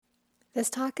This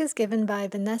talk is given by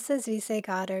Vanessa Zuise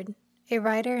Goddard, a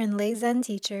writer and lay Zen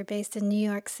teacher based in New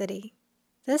York City.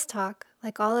 This talk,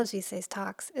 like all of Zuise's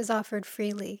talks, is offered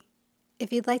freely.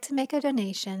 If you'd like to make a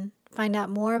donation, find out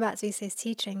more about Zuise's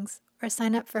teachings, or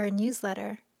sign up for her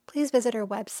newsletter, please visit her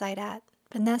website at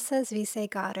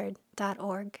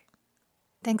vanessazuisegoddard.org.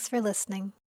 Thanks for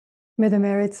listening. May the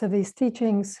merits of these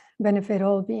teachings benefit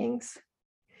all beings.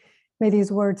 May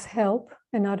these words help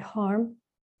and not harm.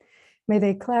 May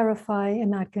they clarify and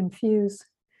not confuse.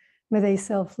 May they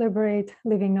self-liberate,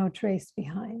 leaving no trace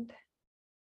behind.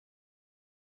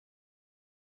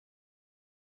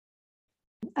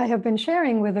 I have been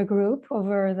sharing with a group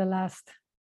over the last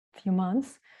few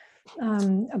months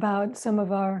about some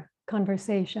of our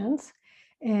conversations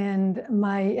and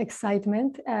my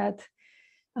excitement at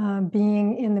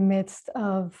being in the midst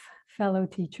of fellow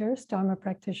teachers, Dharma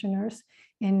practitioners,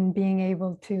 and being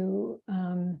able to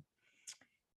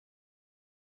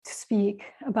speak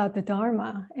about the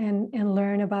Dharma and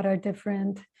learn about our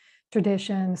different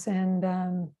traditions and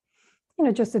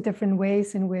just the different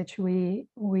ways in which we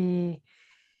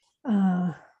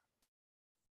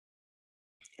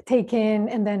take in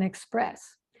and then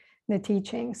express the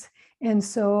teachings. And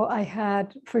so I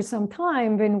had for some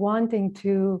time been wanting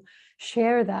to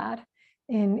share that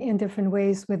in different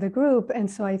ways with the group. And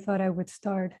so I thought I would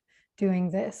start doing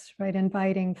this, right?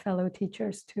 Inviting fellow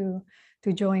teachers to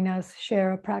join us,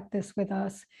 share a practice with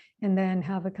us, and then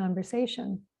have a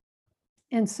conversation.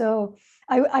 And so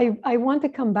I want to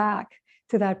come back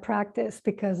to that practice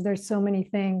because there's so many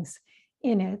things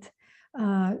in it.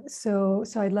 So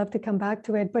I'd love to come back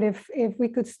to it. But if we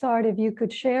could start, if you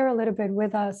could share a little bit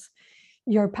with us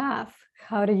your path.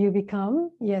 How did you become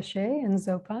Yeshe and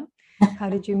Zopa? How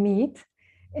did you meet?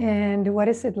 And what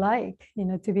is it like,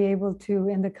 to be able to,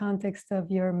 in the context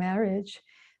of your marriage,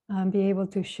 be able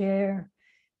to share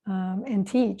and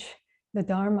teach the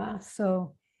Dharma?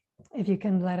 So if you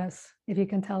can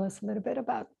tell us a little bit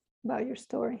about your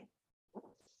story.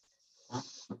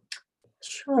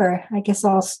 Sure, I guess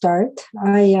I'll start.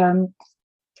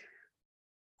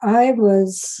 I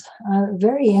was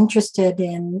very interested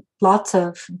in lots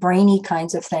of brainy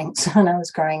kinds of things when I was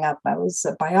growing up. I was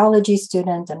a biology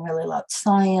student and really loved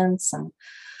science, and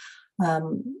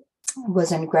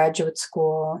was in graduate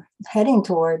school heading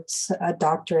towards a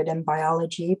doctorate in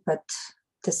biology, but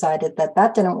decided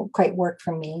that didn't quite work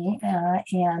for me,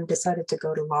 and decided to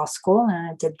go to law school, and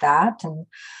I did that. And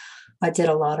I did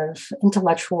a lot of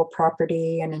intellectual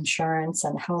property and insurance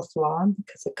and health law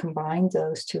because it combined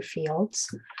those two fields.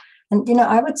 And,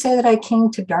 I would say that I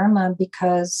came to Dharma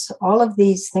because all of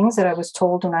these things that I was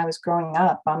told when I was growing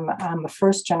up, I'm a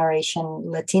first generation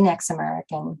Latinx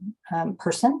American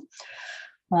person.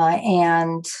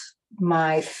 And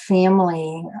my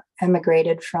family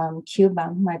emigrated from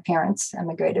Cuba. My parents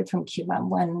emigrated from Cuba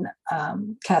when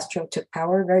Castro took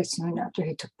power, very soon after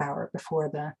he took power, before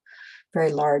the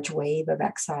very large wave of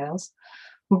exiles.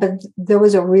 But there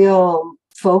was a real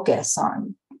focus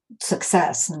on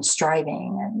success and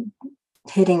striving and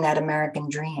hitting that American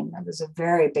dream. That was a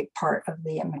very big part of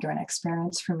the immigrant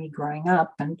experience for me growing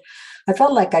up. And I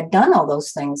felt like I'd done all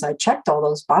those things. I checked all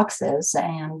those boxes,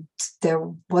 and there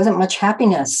wasn't much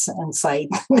happiness in sight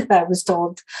that I was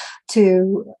told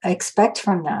to expect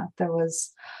from that. There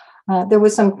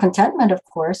was some contentment, of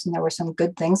course, and there were some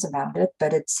good things about it,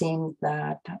 but it seemed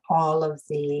that all of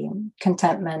the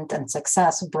contentment and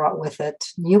success brought with it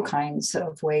new kinds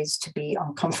of ways to be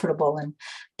uncomfortable and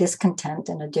discontent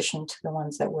in addition to the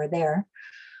ones that were there.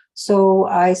 So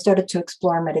I started to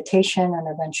explore meditation and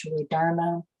eventually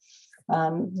Dharma.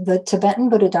 The Tibetan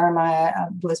Buddha Dharma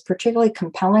was particularly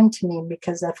compelling to me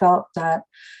because I felt that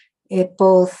it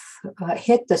both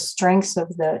hit the strengths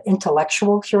of the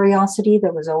intellectual curiosity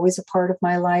that was always a part of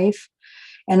my life,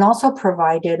 and also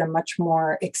provided a much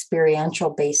more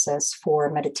experiential basis for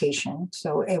meditation.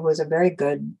 So it was a very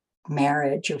good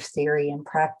marriage of theory and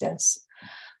practice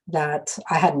that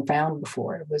I hadn't found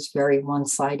before. It was very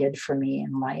one-sided for me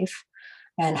in life.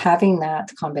 And having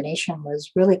that combination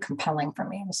was really compelling for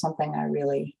me. It was something I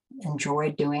really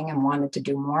enjoyed doing and wanted to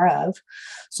do more of.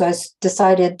 So I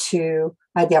decided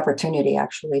I had the opportunity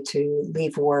actually to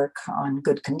leave work on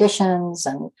good conditions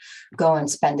and go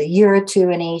and spend a year or two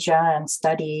in Asia and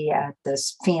study at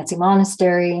this fancy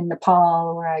monastery in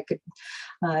Nepal where I could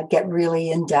get really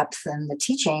in depth in the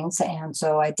teachings. And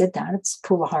so I did that. It's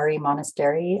Pulahari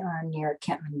Monastery near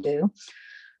Kathmandu.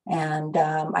 And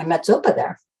I met Zopa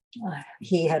there.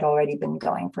 He had already been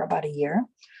going for about a year.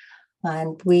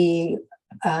 And we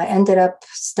ended up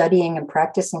studying and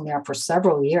practicing there for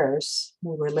several years.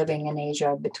 We were living in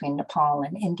Asia between Nepal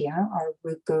and India. Our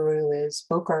root guru is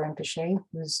Bokar Rinpoche,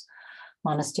 who's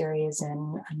monastery is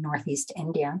in northeast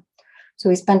India. So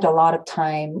we spent a lot of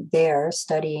time there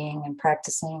studying and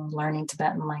practicing, learning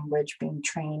Tibetan language, being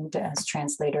trained as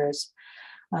translators,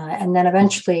 and then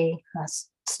eventually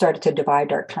started to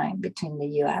divide our time between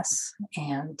the US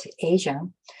and Asia,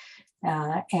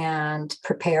 and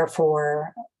prepare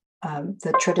for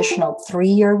the traditional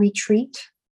 3-year retreat,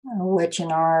 which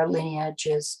in our lineage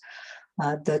is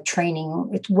the training.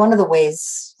 It's one of the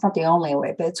ways, not the only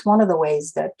way, but it's one of the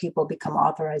ways that people become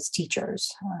authorized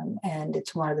teachers. And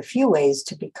it's one of the few ways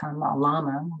to become a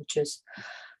lama, which is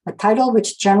a title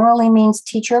which generally means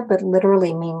teacher, but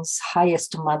literally means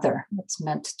highest mother. It's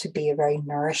meant to be a very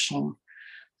nourishing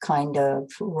kind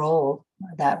of role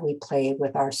that we play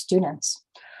with our students.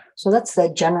 So that's the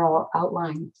general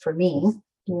outline for me.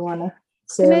 Do you want to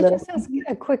say Can a I little? just ask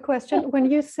a quick question? When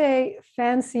you say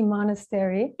fancy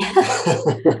monastery,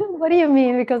 what do you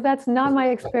mean? Because that's not my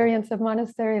experience of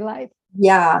monastery life.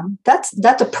 Yeah, that's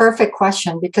a perfect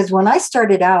question, because when I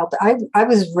started out, I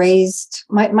was raised,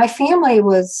 my family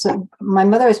was, my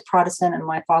mother is Protestant and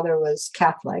my father was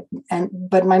Catholic,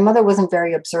 but my mother wasn't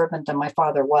very observant and my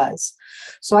father was.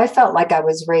 So I felt like I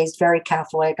was raised very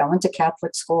Catholic. I went to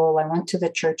Catholic school, I went to the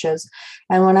churches.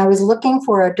 And when I was looking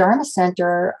for a Dharma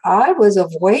center, I was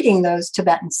avoiding those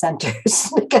Tibetan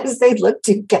centers because they looked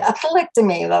too Catholic to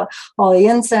me. All the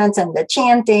incense and the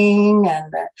chanting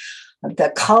and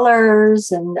the colors,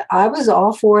 and I was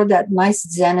all for that nice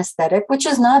Zen aesthetic, which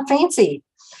is not fancy.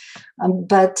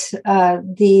 But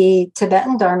the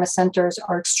Tibetan Dharma centers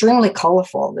are extremely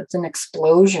colorful. It's an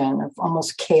explosion of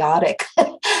almost chaotic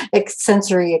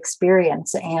sensory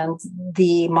experience. And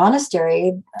the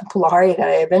monastery, Pulahari, that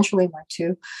I eventually went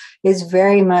to, is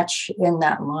very much in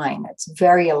that line. It's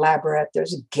very elaborate.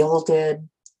 There's gilded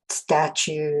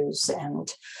statues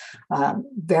and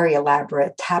very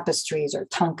elaborate tapestries or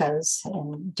tankas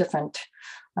in different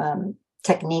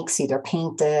techniques, either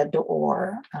painted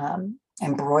or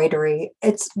embroidery.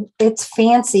 It's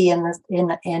fancy in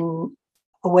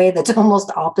a way that's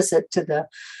almost opposite to the,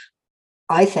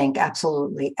 I think,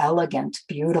 absolutely elegant,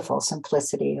 beautiful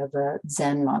simplicity of a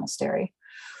Zen monastery.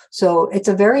 So it's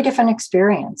a very different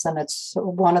experience, and it's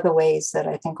one of the ways that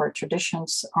I think our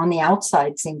traditions on the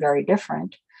outside seem very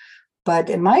different.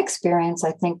 But in my experience,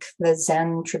 I think the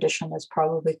Zen tradition is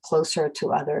probably closer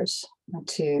to others,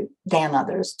 to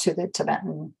the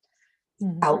Tibetan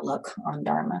outlook on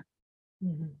Dharma,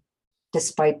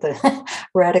 despite the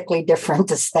radically different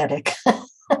aesthetic.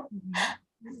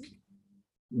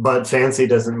 But fancy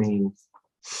doesn't mean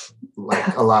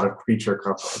like a lot of creature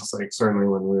comforts. Like certainly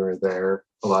when we were there,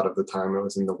 a lot of the time it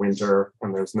was in the winter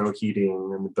when there's no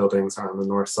heating and the buildings are on the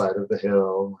north side of the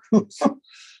hill.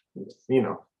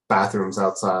 Bathrooms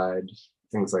outside,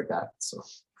 things like that. So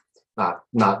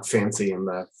not fancy in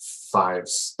the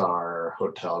 5-star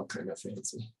hotel kind of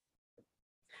fancy.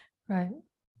 Right.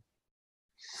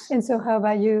 And so how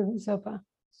about you, Zopa?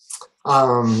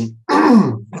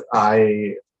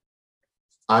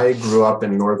 I grew up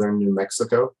in northern New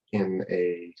Mexico in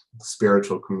a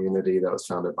spiritual community that was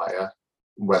founded by a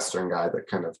Western guy that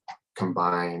kind of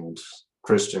combined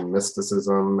Christian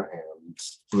mysticism and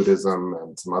Buddhism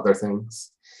and some other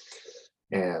things.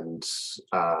 And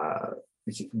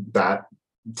that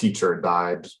teacher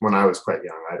died when I was quite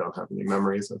young. I don't have any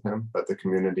memories of him, but the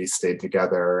community stayed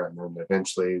together. And then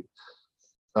eventually,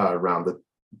 around the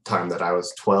time that I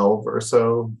was 12 or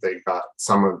so,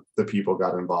 some of the people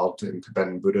got involved in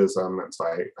Tibetan Buddhism. And so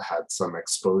I had some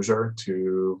exposure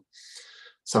to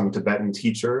some Tibetan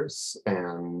teachers.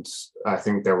 And I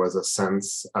think there was a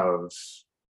sense of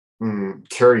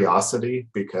curiosity,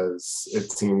 because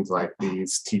it seemed like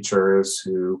these teachers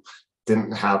who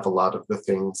didn't have a lot of the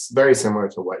things, very similar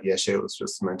to what Yeshe was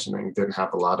just mentioning, didn't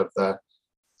have a lot of the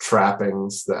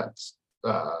trappings that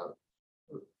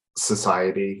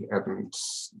society and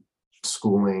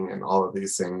schooling and all of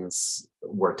these things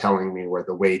were telling me were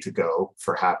the way to go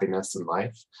for happiness in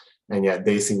life. And yet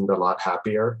they seemed a lot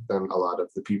happier than a lot of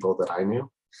the people that I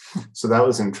knew. So that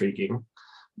was intriguing.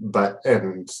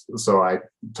 And so I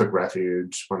took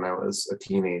refuge when I was a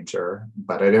teenager,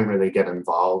 but I didn't really get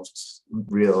involved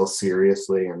real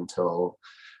seriously until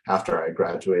after I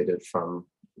graduated from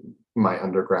my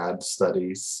undergrad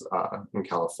studies in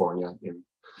California in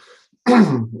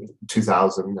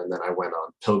 2000. And then I went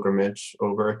on pilgrimage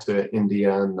over to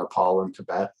India and Nepal and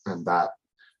Tibet. And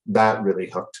that really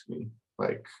hooked me,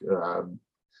 like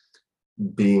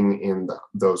being in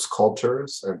those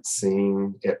cultures and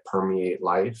seeing it permeate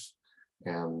life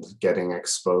and getting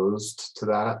exposed to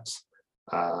that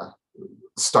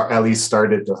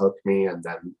started to hook me. And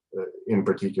then in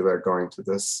particular, going to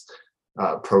this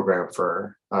program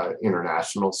for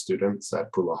international students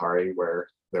at Pulahari, where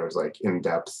there was like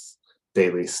in-depth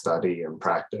daily study and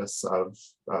practice of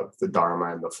the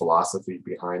Dharma and the philosophy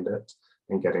behind it,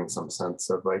 and getting some sense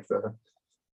of like the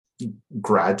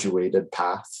graduated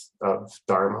path of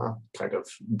Dharma kind of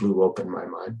blew open my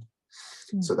mind.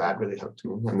 So that really helped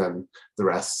me. And then the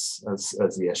rest, as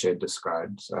Yeshe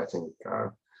described, I think,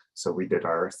 so we did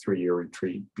our 3-year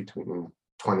retreat between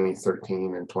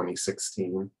 2013 and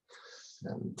 2016,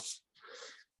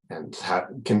 and have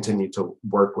continued to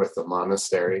work with the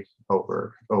monastery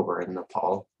over in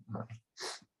Nepal.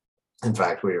 In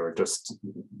fact, we were just,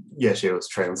 Yeshe was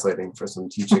translating for some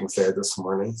teachings there this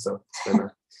morning. So it's been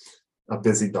a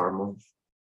busy Dharma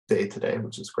day today,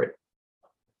 which is great.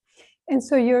 And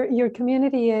so your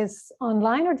community is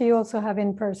online, or do you also have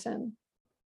in person?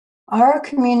 Our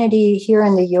community here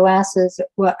in the US is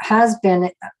what has been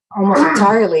almost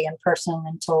entirely in person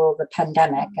until the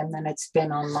pandemic, and then it's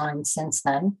been online since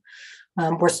then.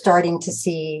 We're starting to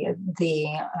see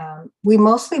we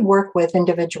mostly work with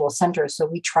individual centers. So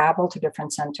we travel to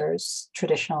different centers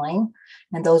traditionally,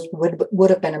 and those would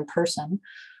have been in person.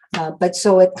 But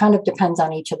so it kind of depends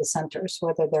on each of the centers,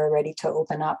 whether they're ready to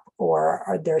open up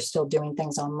or they're still doing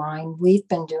things online. We've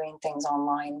been doing things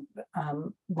online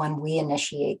when we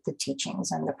initiate the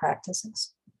teachings and the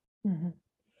practices. Mm-hmm.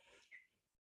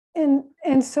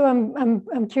 And so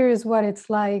I'm curious what it's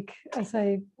like, as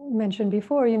I mentioned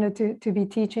before, to be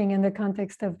teaching in the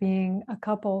context of being a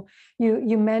couple.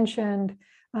 You mentioned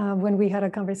when we had a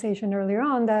conversation earlier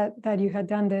on that you had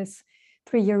done this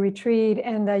 3-year retreat,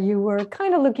 and that you were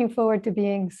kind of looking forward to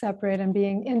being separate and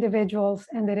being individuals,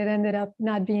 and that it ended up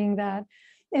not being that.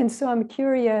 And so I'm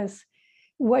curious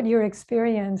what your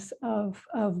experience of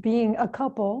being a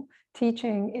couple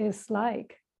teaching is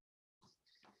like.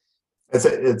 It's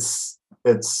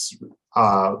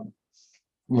a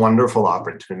wonderful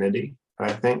opportunity,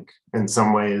 I think. In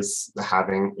some ways,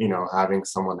 having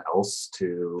someone else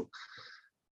to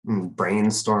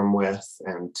brainstorm with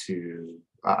and to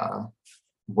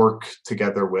work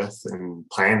together with, and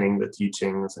planning the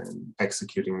teachings and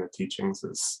executing the teachings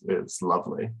is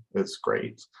lovely. It's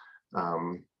great.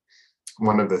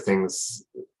 One of the things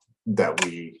that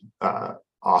we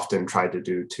often try to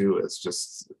do too is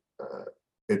just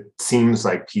it seems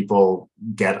like people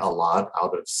get a lot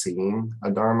out of seeing a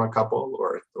Dharma couple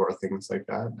or things like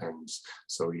that, and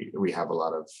so we have a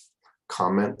lot of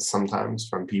comments sometimes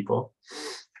from people,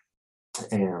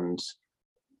 and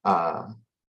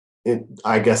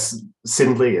I guess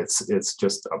simply it's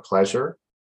just a pleasure.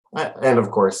 And of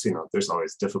course, there's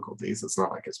always difficulties. It's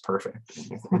not like it's perfect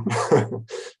or anything.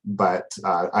 But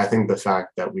I think the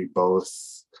fact that we both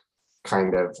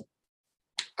kind of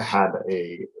had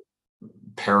a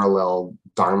parallel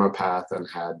Dharma path and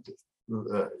had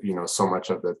so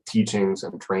much of the teachings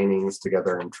and trainings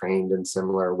together and trained in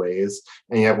similar ways,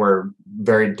 and yet we're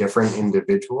very different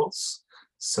individuals.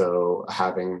 So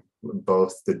having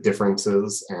both the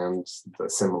differences and the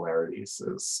similarities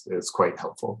is quite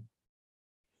helpful.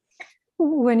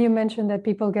 When you mentioned that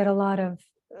people get a lot of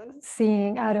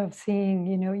seeing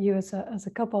you as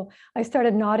a couple, I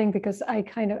started nodding because I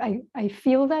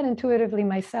feel that intuitively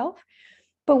myself.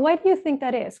 But why do you think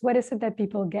that is? What is it that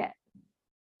people get?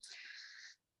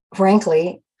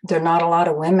 Frankly, there are not a lot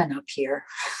of women up here.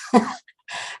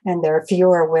 And there are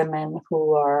fewer women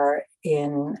who are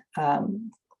in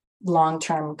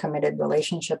long-term committed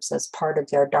relationships as part of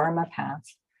their Dharma path.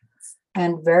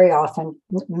 And very often,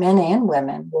 men and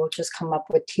women will just come up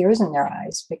with tears in their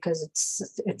eyes, because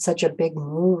it's such a big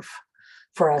move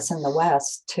for us in the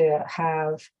West to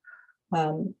have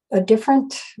a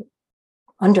different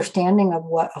understanding of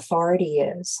what authority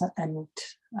is and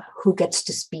who gets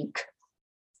to speak.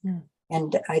 Mm.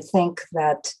 And I think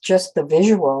that just the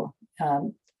visual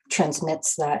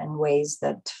transmits that in ways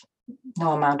that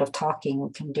no amount of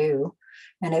talking can do.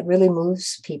 And it really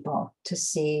moves people to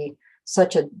see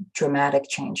such a dramatic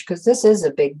change, because this is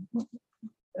a big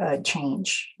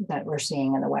change that we're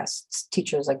seeing in the West.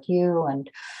 Teachers like you and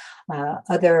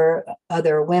other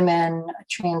women,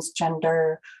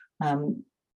 transgender,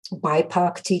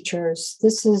 BIPOC teachers.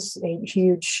 This is a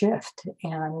huge shift,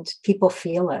 and people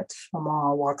feel it from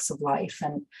all walks of life.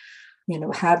 And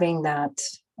having that,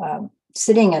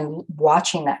 sitting and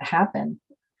watching that happen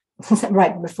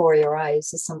right before your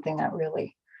eyes is something that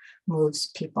really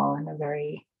moves people in a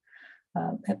very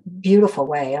beautiful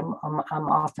way. I'm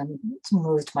often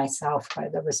moved myself by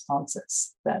the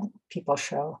responses that people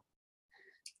show.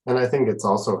 And I think it's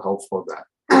also helpful that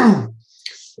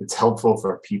it's helpful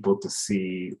for people to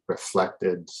see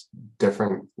reflected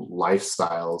different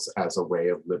lifestyles as a way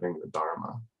of living the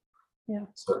Dharma. Yeah.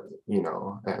 So,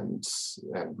 and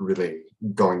really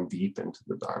going deep into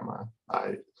the Dharma.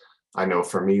 I know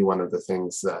for me, one of the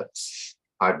things that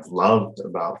I've loved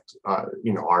about,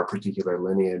 our particular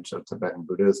lineage of Tibetan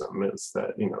Buddhism is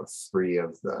that, three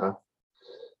of the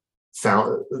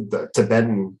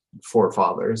Tibetan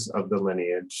forefathers of the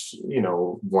lineage,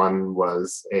 one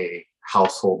was a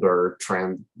householder,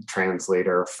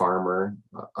 translator, farmer.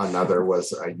 Another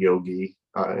was a yogi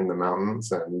in the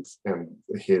mountains, and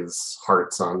his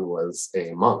heart son was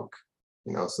a monk.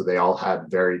 So they all had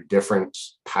very different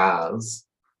paths,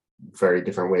 very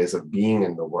different ways of being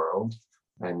in the world,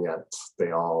 and yet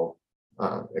they all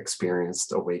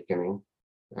experienced awakening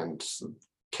and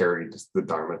carried the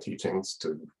Dharma teachings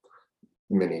to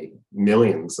many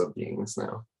millions of beings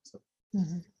now. So.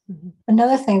 Mm-hmm. Mm-hmm.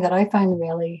 Another thing that I find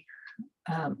really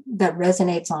that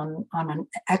resonates on an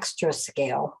extra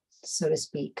scale, so to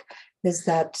speak, is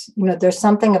that there's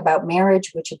something about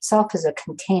marriage, which itself is a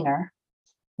container.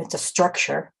 It's a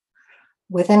structure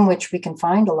within which we can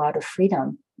find a lot of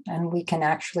freedom, and we can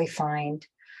actually find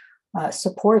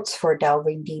supports for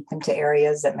delving deep into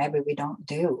areas that maybe we don't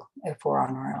do if we're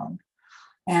on our own.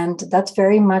 And that's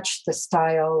very much the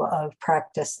style of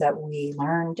practice that we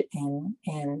learned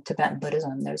in Tibetan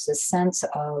Buddhism. There's this sense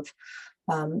of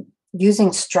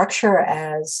using structure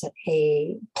as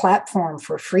a platform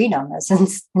for freedom,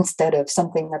 instead of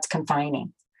something that's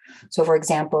confining. So, for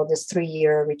example, this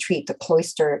 3-year retreat, the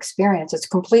cloister experience, it's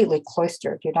completely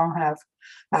cloistered. You don't have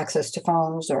access to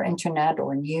phones or internet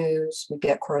or news. We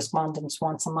get correspondence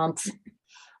once a month.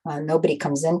 Nobody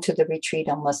comes into the retreat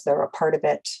unless they're a part of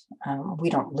it. We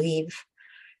don't leave.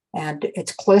 And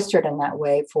it's cloistered in that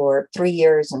way for 3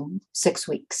 years and 6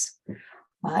 weeks.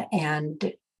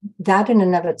 And that in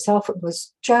and of itself, it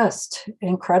was just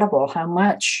incredible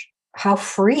how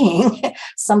freeing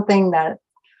something that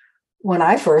when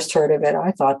I first heard of it,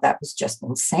 I thought that was just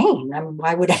insane. I mean,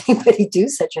 why would anybody do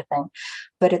such a thing?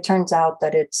 But it turns out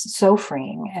that it's so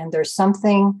freeing. And there's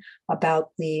something about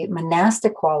the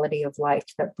monastic quality of life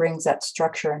that brings that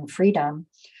structure and freedom,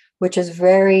 which is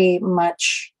very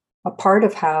much a part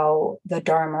of how the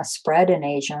Dharma spread in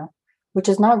Asia, which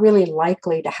is not really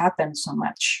likely to happen so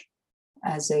much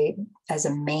as a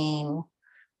main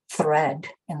thread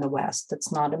in the West.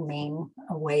 It's not a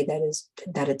way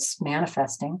that it's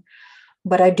manifesting.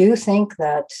 But I do think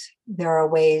that there are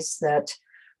ways that,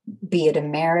 be it a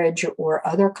marriage or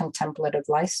other contemplative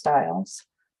lifestyles,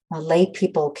 lay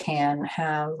people can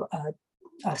have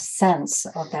a sense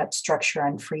of that structure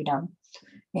and freedom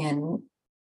in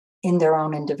their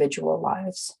own individual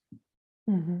lives.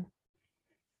 Mm-hmm.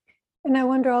 And I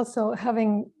wonder also,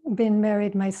 having been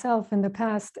married myself in the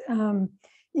past,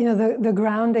 the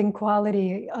grounding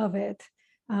quality of it,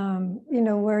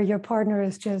 where your partner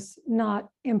is just not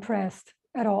impressed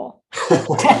at all.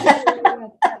 The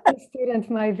student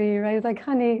might be, right? Like,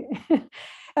 honey,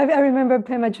 I remember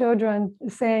Pema Chodron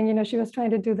saying, she was trying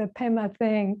to do the Pema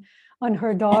thing on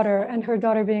her daughter, and her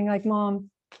daughter being like, Mom,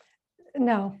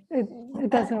 no, it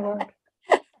doesn't work.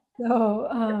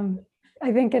 So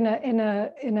I think in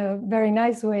a very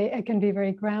nice way, it can be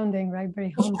very grounding, right?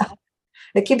 Very humble.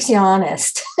 It keeps you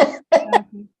honest.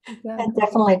 Exactly. It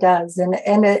definitely does. And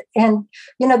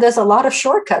there's a lot of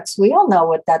shortcuts. We all know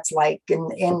what that's like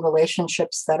in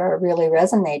relationships that are really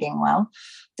resonating well.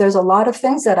 There's a lot of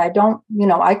things that I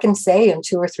can say in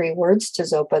 2 or 3 words to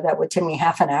Zopa that would take me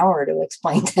half an hour to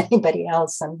explain to anybody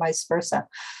else, and vice versa.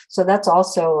 So that's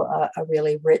also a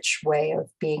really rich way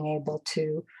of being able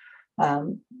to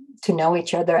know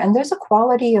each other. And there's a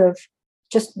quality of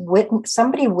just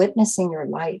somebody witnessing your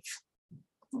life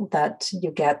that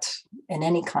you get in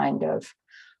any kind of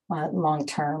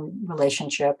long-term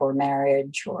relationship or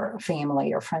marriage or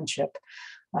family or friendship.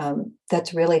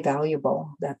 That's really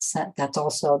valuable. That's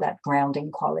also that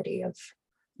grounding quality of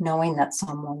knowing that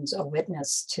someone's a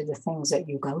witness to the things that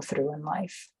you go through in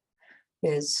life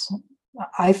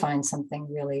I find something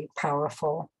really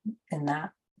powerful in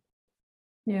that.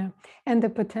 Yeah, and the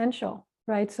potential,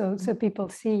 right? So people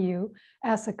see you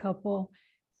as a couple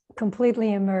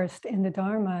completely immersed in the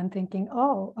Dharma and thinking,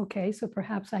 oh, okay, so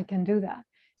perhaps I can do that.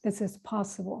 This is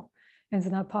possible. And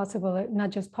it's not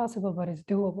just possible, but it's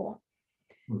doable.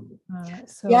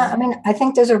 Yeah, I mean, I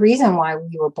think there's a reason why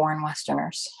we were born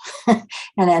Westerners and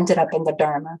ended up in the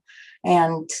Dharma.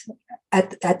 And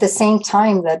at the same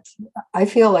time, that I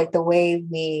feel like the way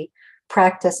we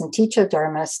practice and teach the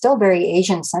Dharma is still very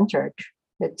Asian-centered.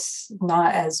 It's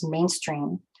not as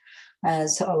mainstream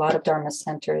as a lot of Dharma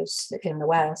centers in the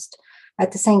West.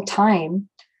 At the same time,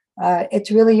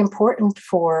 it's really important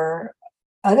for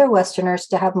other Westerners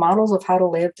to have models of how to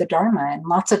live the Dharma in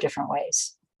lots of different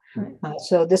ways. Right.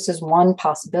 So this is one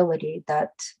possibility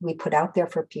that we put out there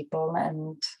for people,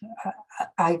 and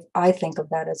I think of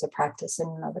that as a practice in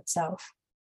and of itself.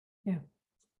 Yeah.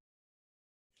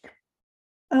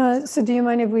 So do you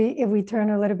mind if we turn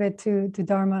a little bit to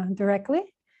Dharma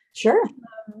directly? Sure.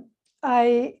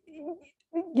 I,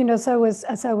 so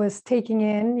as I was taking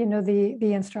in,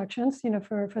 the instructions,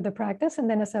 for the practice, and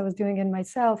then as I was doing it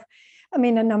myself, I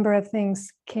mean, a number of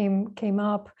things came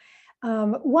up.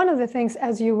 One of the things,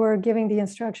 as you were giving the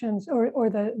instructions or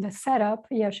the setup,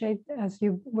 Yeshe, as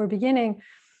you were beginning,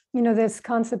 this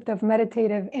concept of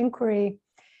meditative inquiry,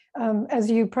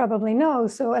 as you probably know,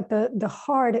 so at the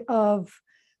heart of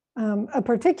a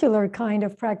particular kind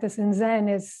of practice in Zen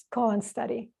is koan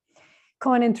study.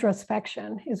 Koan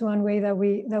introspection is one way that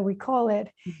we call it,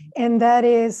 and that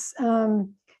is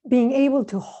being able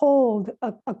to hold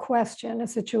a question, a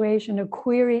situation, a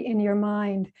query in your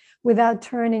mind without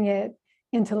turning it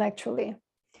intellectually.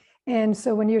 And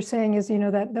so when you're saying is,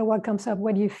 that what comes up,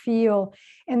 what you feel,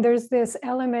 and there's this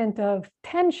element of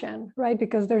tension, right?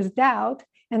 Because there's doubt,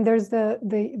 and there's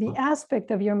the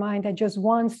aspect of your mind that just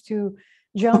wants to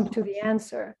jump to the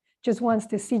answer, just wants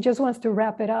to see, just wants to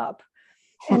wrap it up.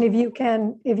 And if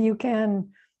you can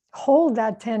hold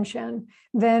that tension,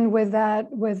 then with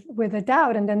the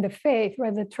doubt and then the faith,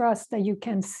 right, the trust that you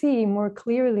can see more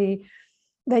clearly,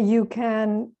 that you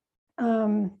can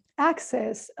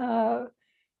access a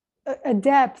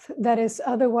depth that is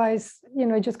otherwise,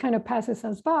 it just kind of passes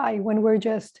us by when we're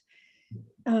just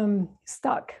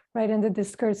stuck, right, in the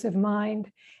discursive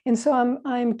mind. And so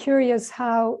I'm curious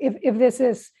how, if this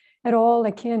is at all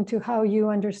akin to how you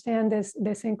understand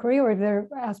this inquiry, or if there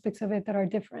are aspects of it that are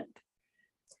different.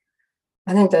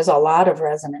 I think there's a lot of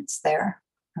resonance there,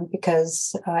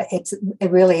 because it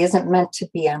really isn't meant to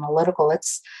be analytical.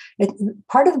 It's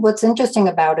part of what's interesting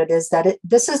about it is that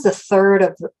this is the third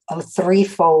of a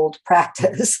threefold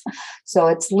practice. So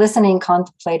it's listening,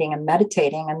 contemplating, and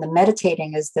meditating. And the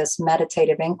meditating is this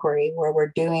meditative inquiry where we're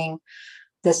doing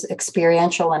this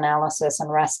experiential analysis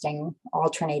and resting,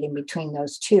 alternating between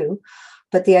those two.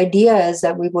 But the idea is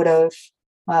that we would have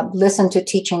listened to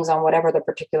teachings on whatever the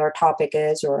particular topic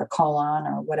is, or a koan,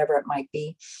 or whatever it might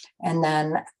be, and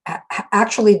then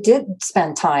actually did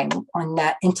spend time on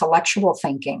that intellectual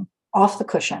thinking off the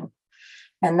cushion.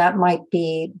 And that might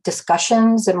be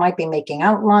discussions, it might be making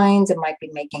outlines, it might be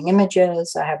making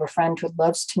images. I have a friend who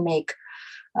loves to make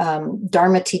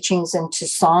Dharma teachings into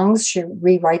songs. She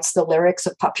rewrites the lyrics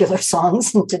of popular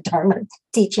songs into Dharma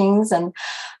teachings. And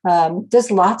there's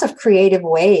lots of creative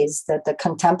ways that the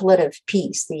contemplative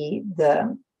piece,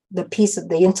 the piece of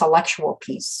the intellectual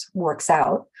piece, works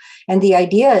out. And the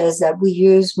idea is that we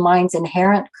use mind's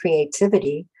inherent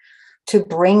creativity to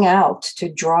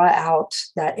draw out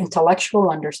that intellectual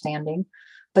understanding.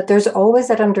 But there's always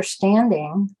that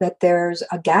understanding that there's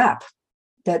a gap,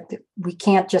 that we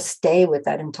can't just stay with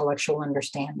that intellectual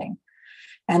understanding.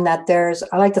 And that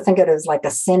I like to think of it as like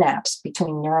a synapse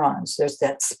between neurons. There's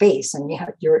that space, and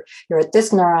you're at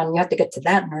this neuron, you have to get to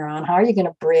that neuron. How are you going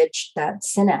to bridge that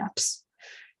synapse?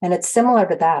 And it's similar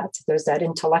to that. There's that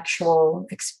intellectual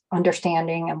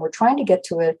understanding, and we're trying to get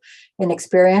to an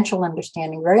experiential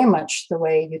understanding, very much the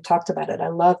way you talked about it. I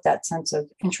love that sense of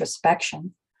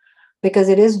introspection, because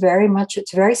it's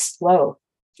very slow.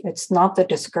 It's not the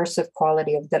discursive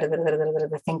quality of the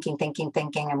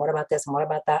thinking, and what about this and what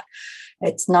about that.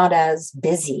 It's not as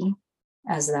busy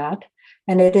as that.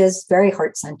 And it is very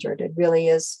heart-centered. It really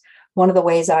is. One of the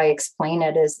ways I explain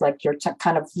it is like you're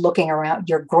kind of looking around,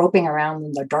 you're groping around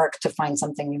in the dark to find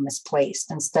something you misplaced,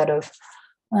 instead of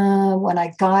when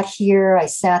I got here, I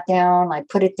sat down, I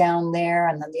put it down there,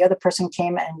 and then the other person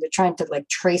came, and you're trying to like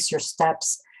trace your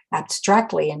steps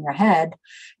abstractly in your head,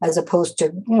 as opposed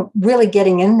to really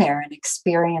getting in there and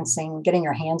experiencing, getting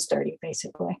your hands dirty,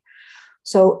 basically.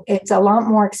 So it's a lot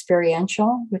more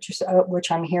experiential, which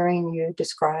I'm hearing you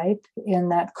describe in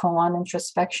that koan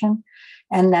introspection,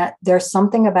 and that there's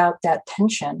something about that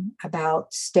tension,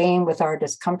 about staying with our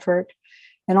discomfort.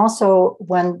 And also,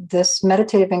 when this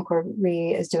meditative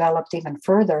inquiry is developed even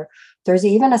further, there's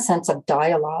even a sense of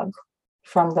dialogue.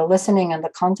 From the listening and the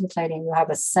contemplating, you have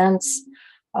a sense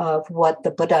of what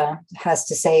the Buddha has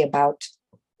to say about,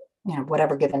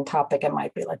 whatever given topic it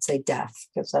might be, let's say death,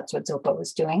 because that's what Zopa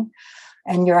was doing.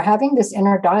 And you're having this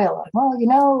inner dialogue. Well,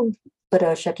 Buddha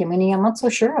Shakyamuni, I'm not so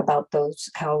sure about those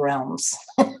hell realms.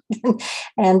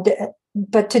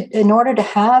 But in order to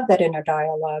have that inner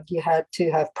dialogue, you had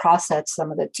to have processed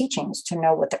some of the teachings to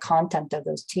know what the content of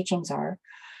those teachings are.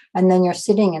 And then you're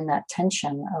sitting in that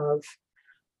tension of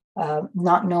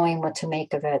not knowing what to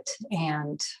make of it,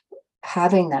 and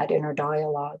having that inner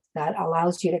dialogue that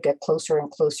allows you to get closer and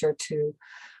closer to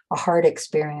a hard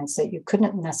experience that you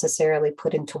couldn't necessarily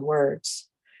put into words.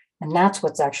 And that's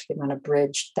what's actually going to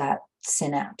bridge that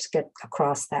synapse, get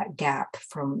across that gap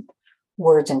from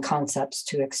words and concepts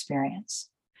to experience.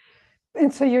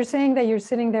 And so you're saying that you're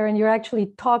sitting there and you're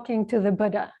actually talking to the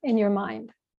Buddha in your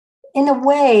mind. In a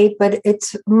way, but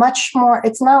it's much more,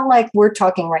 it's not like we're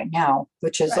talking right now,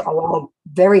 which is Right. a lot of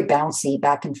very bouncy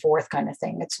back and forth kind of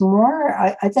thing. It's more,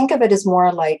 I think of it as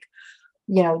more like,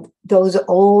 those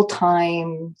old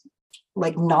time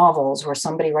like novels where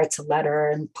somebody writes a letter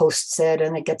and posts it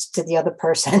and it gets to the other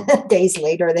person. Days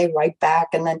later, they write back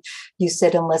and then you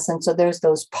sit and listen. So there's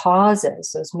those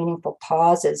pauses, those meaningful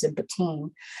pauses in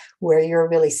between where you're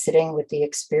really sitting with the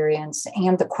experience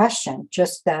and the question,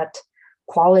 just that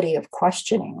quality of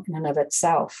questioning in and of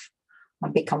itself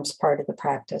becomes part of the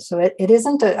practice. So it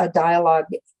isn't a dialogue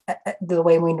the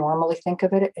way we normally think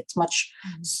of it. It's much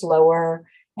slower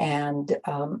and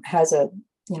has a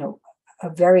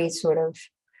very sort of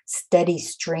steady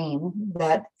stream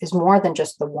that is more than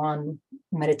just the one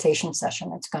meditation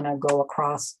session. It's going to go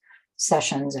across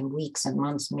sessions and weeks and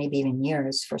months, maybe even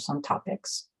years for some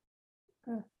topics.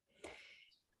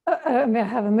 I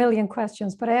have a million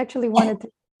questions, but I actually wanted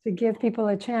to give people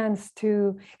a chance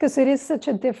to, because it is such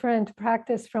a different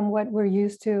practice from what we're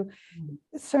used to.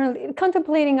 Certainly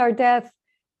contemplating our death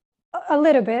a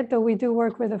little bit, though we do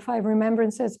work with the 5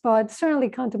 remembrances, but certainly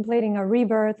contemplating our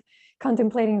rebirth,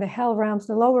 contemplating the hell realms,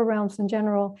 the lower realms in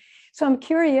general. So I'm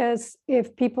curious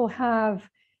if people have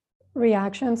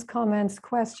reactions, comments,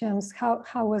 questions.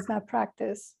 How was that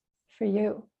practice for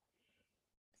you?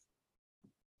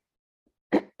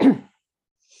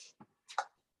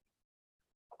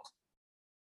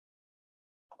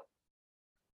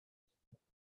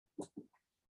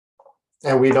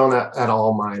 And we don't at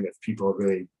all mind if people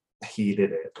really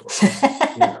heeded it.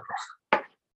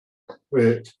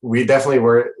 Or, we definitely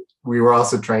were. We were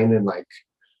also trained in like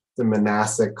the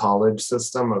monastic college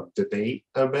system of debate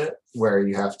a bit, where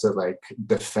you have to like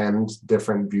defend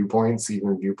different viewpoints,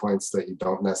 even viewpoints that you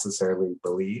don't necessarily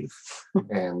believe.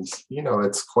 And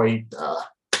it's quite.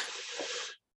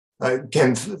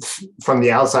 From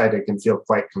the outside, it can feel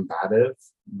quite combative,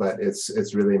 but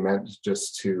it's really meant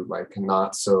just to like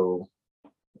not so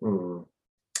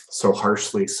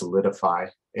harshly solidify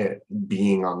it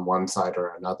being on one side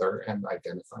or another and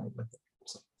identifying with it.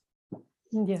 So,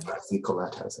 yeah, I see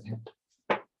Colette has a hand.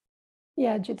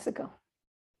 Yeah, Jitsuko.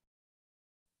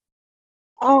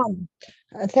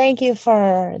 Thank you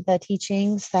for the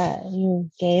teachings that you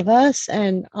gave us,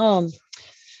 and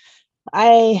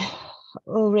I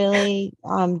really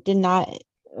did not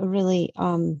really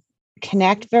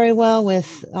connect very well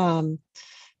with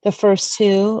the first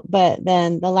 2, but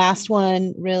then the last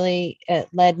one really, it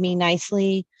led me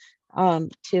nicely to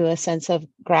a sense of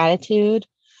gratitude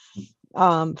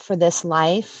for this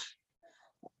life.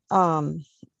 The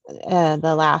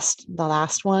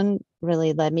last one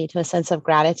really led me to a sense of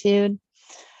gratitude.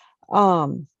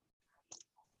 So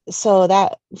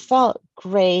that felt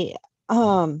great.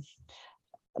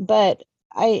 But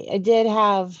I did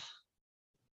have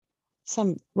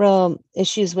some real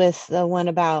issues with the one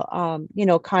about,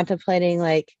 contemplating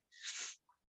like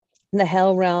the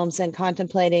hell realms and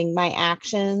contemplating my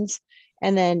actions.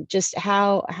 And then just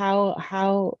how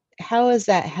does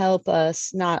that help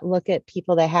us not look at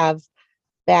people that have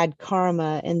bad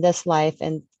karma in this life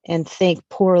and think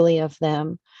poorly of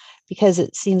them? Because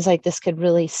it seems like this could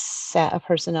really set a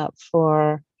person up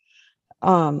for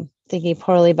thinking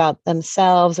poorly about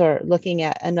themselves or looking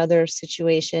at another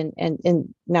situation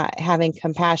and not having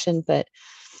compassion, but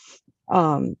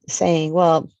saying,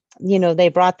 well, they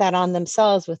brought that on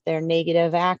themselves with their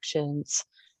negative actions.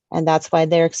 And that's why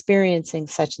they're experiencing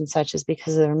such and such, is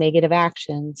because of their negative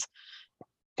actions.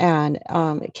 And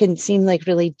it can seem like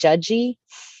really judgy.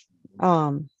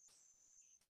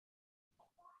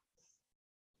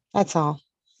 That's all.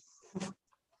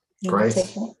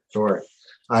 Great. Sure.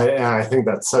 I think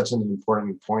that's such an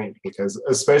important point, because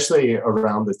especially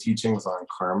around the teachings on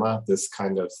karma, this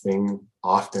kind of thing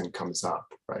often comes up,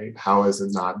 right? How is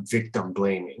it not victim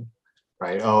blaming,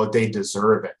 right? Oh, they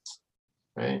deserve it,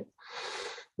 right?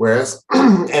 Whereas,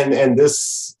 and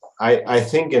this, I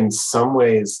think in some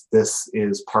ways, this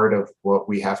is part of what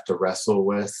we have to wrestle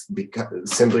with,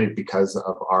 simply because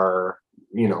of our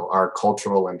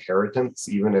cultural inheritance,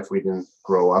 even if we didn't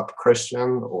grow up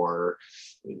Christian or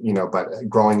but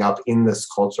growing up in this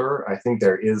culture, I think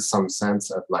there is some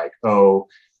sense of like, oh,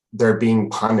 they're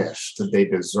being punished, they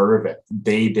deserve it,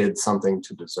 they did something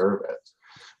to deserve it.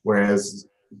 Whereas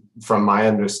from my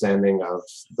understanding of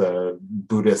the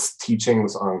Buddhist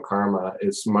teachings on karma,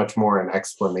 it's much more an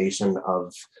explanation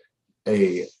of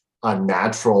a a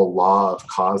natural law of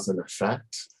cause and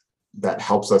effect that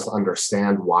helps us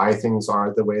understand why things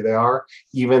are the way they are,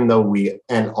 even though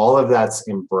and all of that's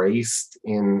embraced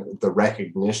in the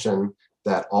recognition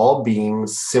that all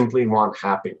beings simply want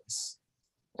happiness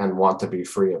and want to be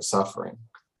free of suffering,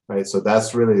 right? So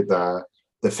that's really the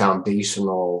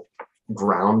foundational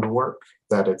groundwork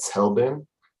that it's held in,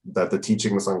 that the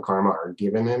teachings on karma are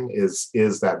given in,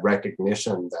 is that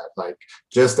recognition that, like,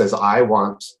 just as I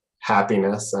want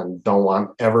happiness and don't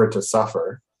want ever to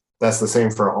suffer, that's the same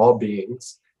for all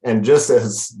beings. And just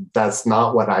as that's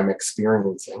not what I'm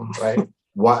experiencing, right?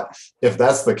 What if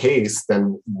that's the case,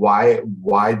 then why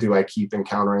do I keep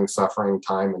encountering suffering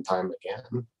time and time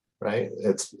again, right?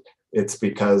 It's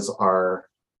because our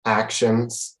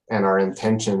actions and our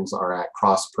intentions are at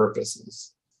cross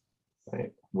purposes,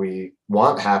 right? We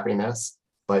want happiness,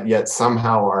 but yet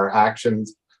somehow our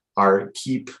actions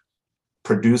keep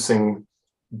producing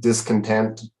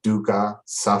discontent, dukkha,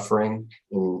 suffering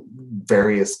in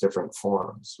various different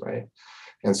forms, right?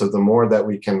 And so the more that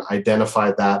we can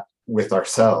identify that with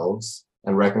ourselves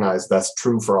and recognize that's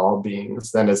true for all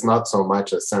beings, then it's not so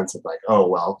much a sense of like, oh,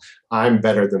 well, I'm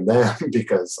better than them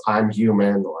because I'm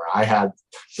human or I had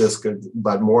this good,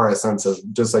 but more a sense of,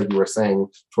 just like you were saying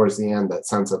towards the end, that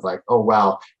sense of like, oh,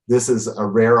 wow, this is a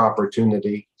rare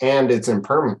opportunity and it's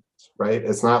impermanent, right?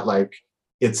 It's not like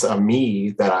it's a me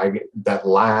that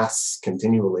lasts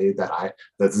continually,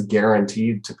 that's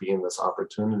guaranteed to be in this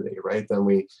opportunity, right? Then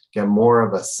we get more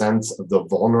of a sense of the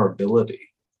vulnerability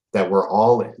that we're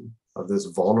all in, of this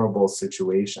vulnerable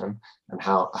situation, and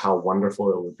how wonderful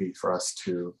it would be for us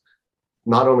to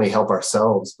not only help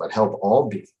ourselves, but help all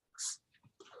beings.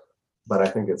 But I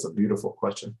think it's a beautiful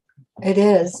question. It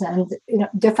is. And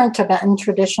different Tibetan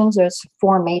traditions, there's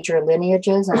 4 major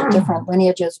lineages, and different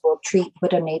lineages will treat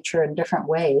Buddha nature in different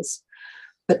ways.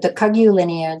 But the Kagyu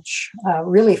lineage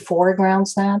really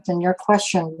foregrounds that. And your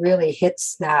question really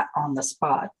hits that on the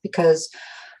spot, because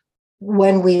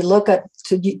when we look at,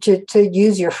 to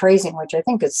use your phrasing, which I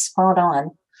think is spot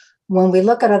on, when we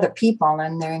look at other people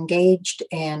and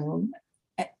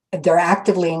they're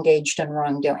actively engaged in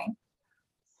wrongdoing,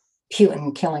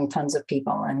 Putin killing tons of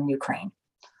people in Ukraine,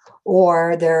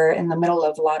 or they're in the middle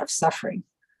of a lot of suffering.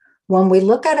 When we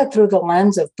look at it through the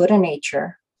lens of Buddha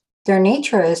nature, their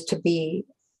nature is to be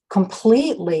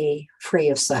completely free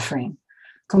of suffering,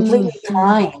 completely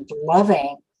kind,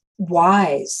 loving,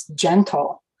 wise,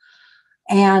 gentle.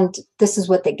 And this is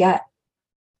what they get.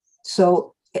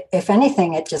 So if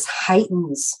anything, it just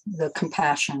heightens the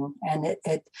compassion, and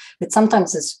it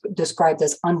sometimes is described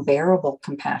as unbearable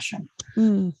compassion,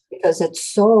 because it's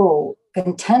so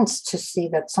intense to see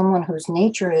that someone whose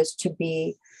nature is to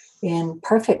be in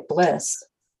perfect bliss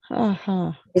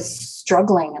is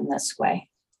struggling in this way.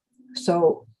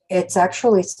 So it's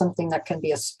actually something that can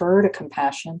be a spur to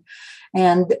compassion.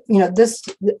 And this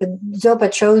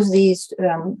Zopa chose these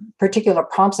particular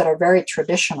prompts that are very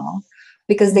traditional,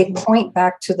 because they point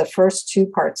back to the first 2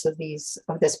 parts of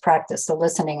this practice, the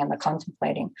listening and the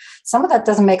contemplating. Some of that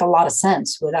doesn't make a lot of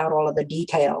sense without all of the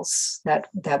details that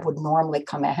would normally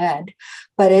come ahead,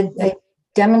 but it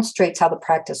demonstrates how the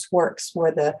practice works,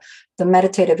 where the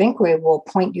meditative inquiry will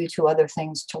point you to other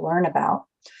things to learn about.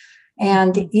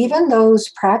 And even those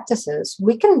practices,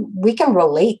 we can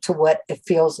relate to what it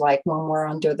feels like when we're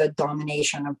under the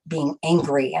domination of being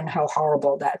angry and how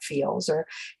horrible that feels. Or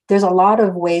there's a lot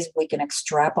of ways we can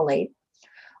extrapolate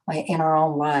in our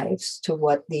own lives to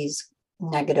what these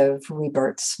negative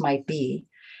rebirths might be.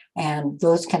 And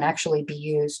those can actually be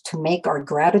used to make our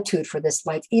gratitude for this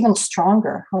life even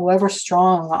stronger, however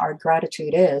strong our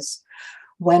gratitude is.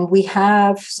 When we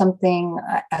have something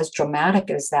as dramatic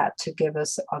as that to give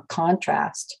us a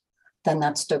contrast, then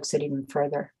that stokes it even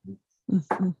further.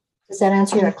 Does that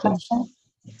answer your question?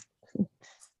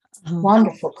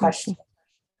 Wonderful question.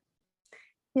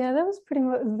 Yeah, that was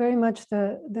very much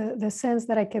the sense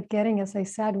that I kept getting as I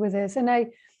sat with this. And I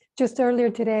just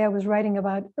earlier today, I was writing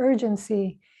about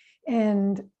urgency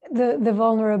and the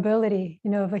vulnerability,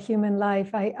 of a human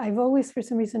life. I've always, for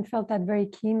some reason, felt that very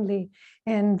keenly.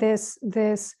 And this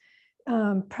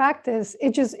practice,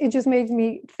 it just made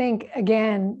me think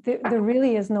again. There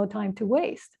really is no time to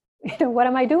waste. What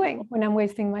am I doing when I'm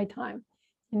wasting my time?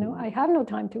 I have no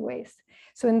time to waste.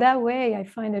 So in that way, I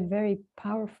find it very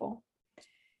powerful.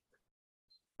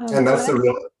 And that's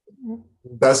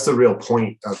the real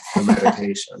point of the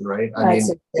meditation, right? I mean,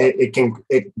 it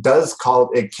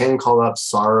can call up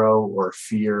sorrow or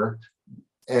fear,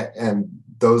 and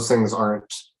those things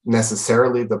aren't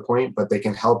necessarily the point, but they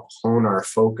can help hone our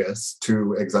focus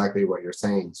to exactly what you're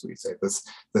saying. So we say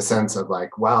the sense of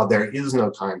like, wow, there is no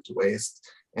time to waste.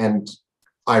 And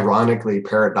ironically,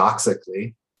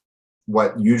 paradoxically,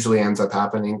 what usually ends up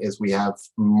happening is we have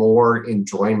more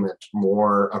enjoyment,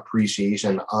 more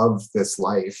appreciation of this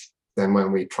life than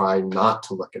when we try not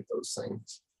to look at those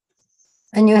things.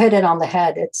 And you hit it on the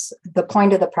head. It's the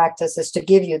point of the practice is to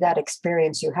give you that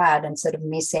experience you had instead of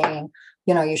me saying,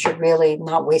 you should really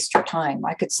not waste your time.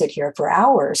 I could sit here for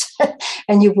hours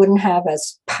and you wouldn't have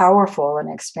as powerful an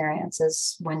experience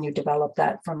as when you develop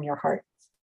that from your heart.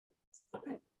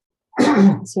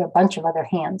 See a bunch of other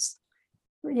hands.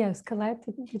 Yes, Colette,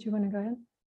 did you want to go ahead?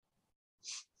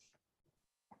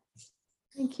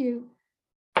 Thank you.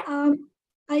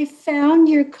 I found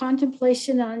your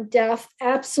contemplation on death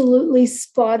absolutely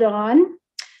spot on.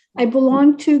 I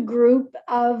belong to a group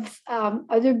of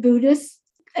other Buddhists,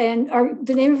 and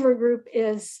the name of our group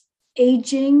is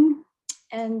Aging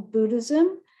and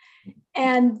Buddhism.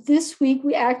 And this week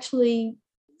we actually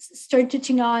started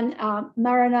teaching on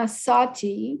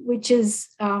Maranasati, which is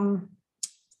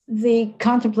the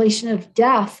contemplation of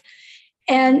death.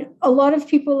 And a lot of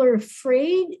people are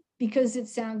afraid because it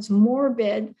sounds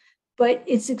morbid, but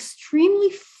it's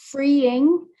extremely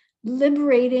freeing,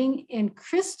 liberating, and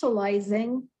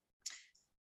crystallizing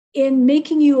in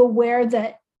making you aware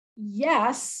that,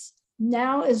 yes,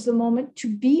 now is the moment to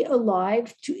be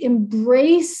alive, to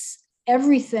embrace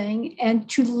everything, and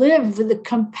to live with the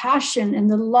compassion and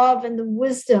the love and the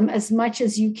wisdom as much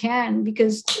as you can,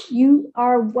 because you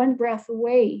are one breath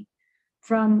away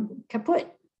from kaput,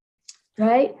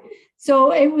 right?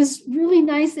 So it was really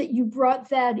nice that you brought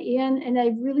that in, and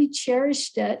I really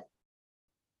cherished it.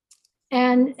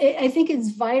 And I think it's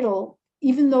vital,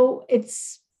 even though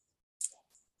it's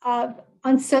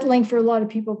unsettling for a lot of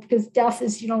people, because death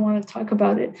is, you don't want to talk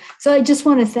about it. So I just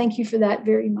want to thank you for that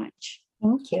very much.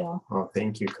 Thank you. Oh,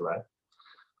 thank you, Colette.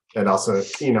 And also,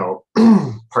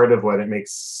 part of what it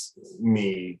makes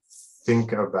me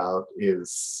think about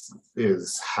is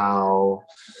how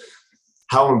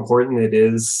important it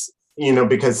is,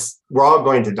 because we're all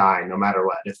going to die no matter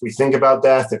what. If we think about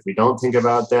death, if we don't think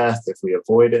about death, if we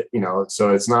avoid it,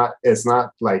 so it's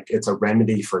not like it's a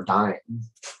remedy for dying,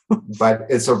 but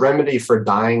it's a remedy for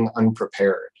dying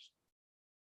unprepared,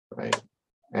 right?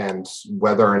 And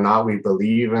whether or not we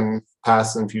believe in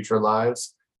past and future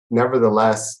lives,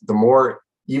 nevertheless,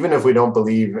 even if we don't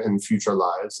believe in future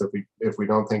lives, if we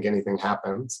don't think anything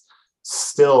happens,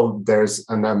 still there's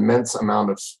an immense amount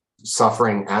of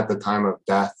suffering at the time of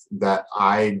death that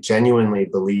I genuinely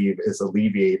believe is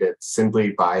alleviated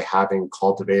simply by having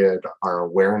cultivated our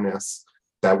awareness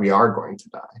that we are going to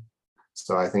die.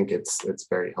 So I think it's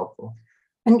very helpful.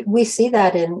 And we see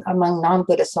that among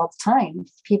non-Buddhists all the time.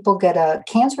 People get a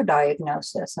cancer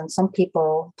diagnosis and some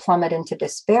people plummet into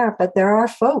despair, but there are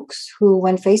folks who,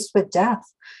 when faced with death,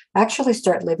 actually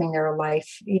start living their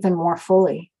life even more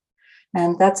fully.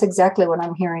 And that's exactly what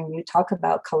I'm hearing you talk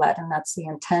about, Colette, and that's the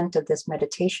intent of this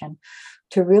meditation,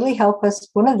 to really help us.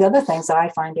 One of the other things that I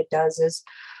find it does is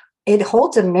it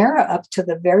holds a mirror up to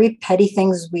the very petty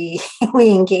things we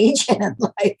engage in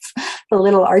life, the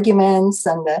little arguments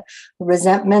and the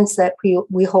resentments that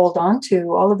we hold on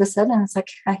to. All of a sudden, it's like,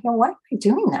 why am I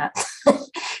doing that?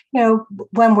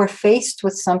 When we're faced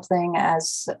with something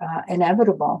as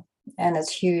inevitable and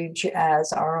as huge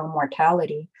as our own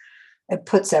mortality, it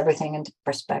puts everything into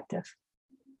perspective.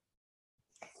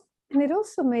 And it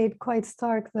also made quite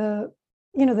stark the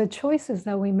choices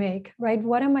that we make, right?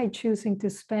 What am I choosing to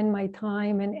spend my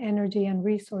time and energy and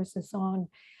resources on?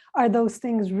 Are those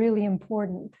things really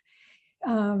important?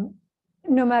 No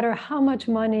matter how much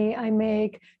money I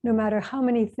make, no matter how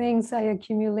many things I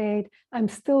accumulate, I'm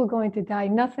still going to die.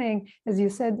 Nothing, as you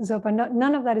said, Zopa,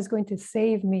 none of that is going to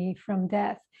save me from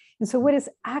death. And so what is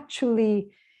actually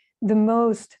the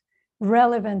most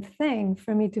relevant thing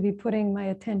for me to be putting my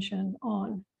attention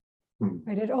on?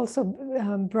 Right. It also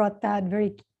brought that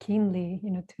very keenly,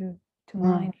 to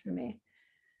mind for me.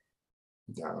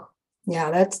 Yeah,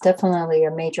 that's definitely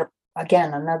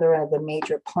another of the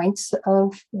major points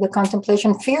of the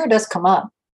contemplation. Fear does come up.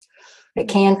 It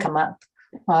can come up.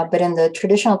 But in the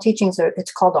traditional teachings,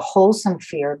 it's called a wholesome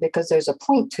fear because there's a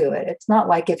point to it. It's not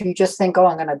like if you just think,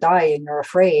 I'm going to die and you're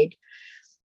afraid.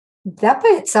 That by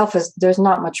itself there's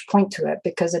not much point to it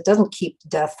because it doesn't keep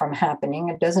death from happening.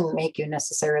 It doesn't make you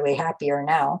necessarily happier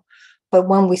now. But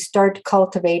when we start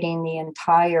cultivating the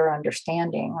entire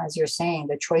understanding, as you're saying,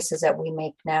 the choices that we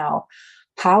make now,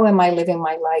 how am I living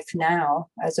my life now,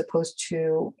 as opposed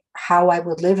to how I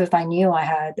would live if I knew I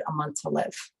had a month to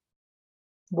live?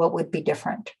 What would be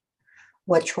different?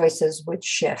 What choices would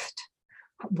shift?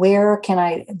 Where can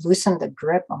I loosen the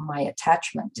grip on my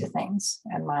attachment to things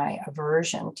and my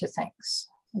aversion to things,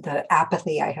 the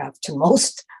apathy I have to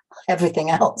most everything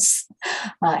else?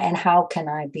 And how can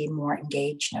I be more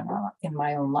engaged in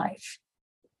my own life?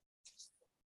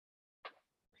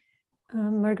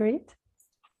 Marguerite?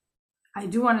 I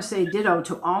do want to say ditto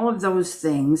to all of those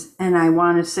things. And I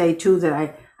want to say too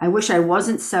that I wish I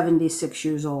wasn't 76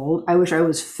 years old. I wish I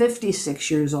was 56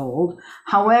 years old.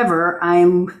 However,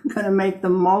 I'm going to make the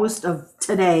most of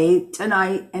today,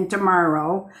 tonight, and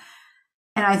tomorrow.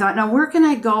 And I thought, now where can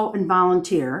I go and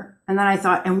volunteer? And then I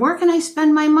thought, and where can I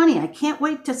spend my money? I can't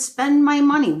wait to spend my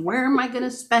money. Where am I going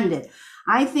to spend it?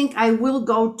 I think I will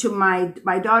go to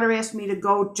my daughter asked me to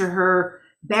go to her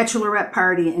bachelorette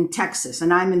party in Texas,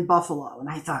 and I'm in Buffalo. And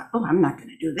I thought, oh, I'm not going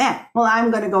to do that. Well, I'm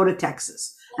going to go to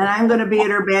Texas, and I'm going to be at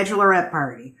her bachelorette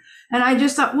party. And I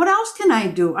just thought, what else can I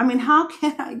do? I mean, how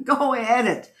can I go at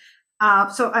it?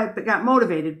 So I got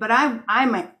motivated, but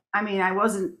I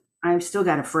still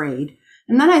got afraid.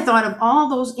 And then I thought of all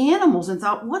those animals and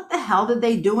thought, what the hell did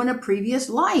they do in a previous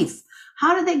life?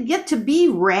 How did they get to be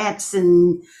rats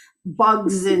and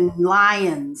bugs and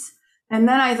lions? And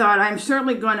then I thought, I'm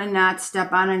certainly going to not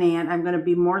step on an ant. I'm going to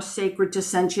be more sacred to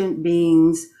sentient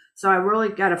beings. So I really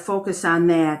got to focus on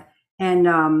that.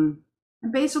 And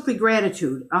basically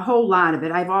gratitude, a whole lot of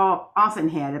it. I've often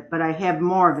had it, but I have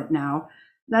more of it now.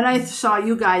 Then I saw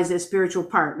you guys as spiritual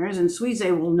partners, and Suise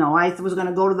will know I was going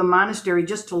to go to the monastery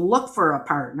just to look for a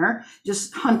partner,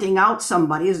 just hunting out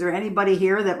somebody. Is there anybody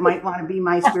here that might want to be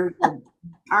my spiritual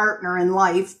partner in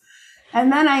life?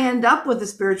 And then I end up with a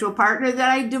spiritual partner that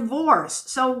I divorce.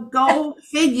 So go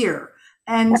figure.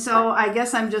 And so I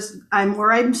guess I'm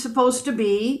where I'm supposed to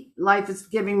be. Life is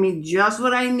giving me just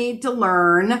what I need to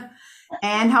learn,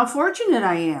 and how fortunate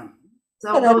I am.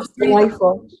 So those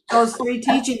three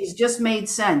teachings just made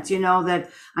sense, that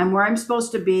I'm where I'm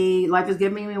supposed to be. Life is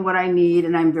giving me what I need,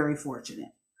 and I'm very fortunate.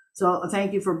 So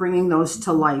thank you for bringing those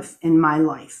to life in my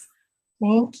life.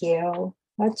 Thank you.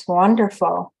 That's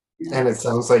wonderful. And it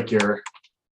sounds like you're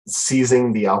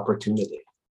seizing the opportunity.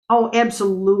 Oh,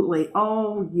 absolutely.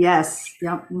 Oh, yes.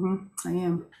 Yep. I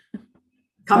am.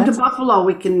 Come to Buffalo.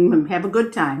 We can have a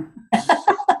good time.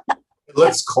 It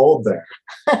looks cold there.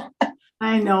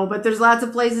 I know, but there's lots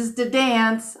of places to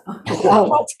dance.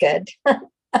 Oh, that's good.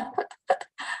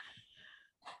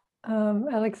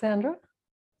 Alexandra?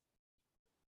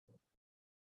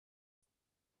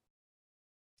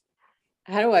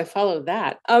 How do I follow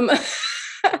that?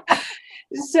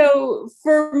 So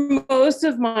for most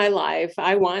of my life,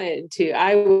 I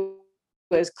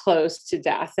was close to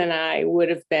death, and I would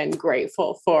have been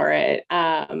grateful for it.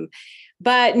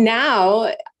 But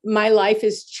now my life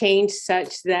has changed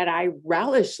such that I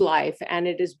relish life, and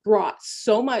it has brought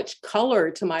so much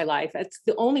color to my life. That's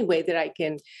the only way that I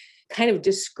can kind of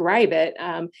describe it.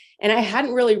 And I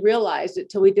hadn't really realized it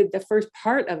till we did the first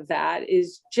part of that,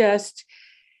 is just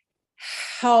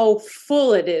how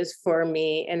full it is for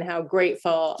me and how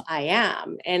grateful I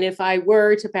am. And if I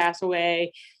were to pass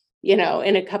away, in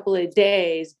a couple of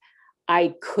days,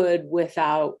 I could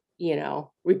without,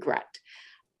 regret.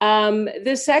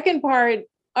 The second part,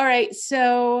 all right,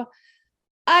 so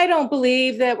I don't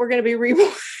believe that we're going to be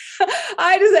reborn.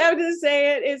 I just have to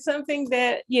say it. It's something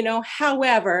that,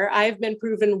 however, I've been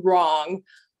proven wrong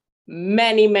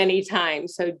many, many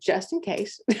times. So just in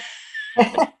case.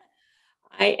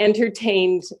 I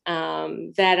entertained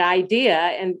that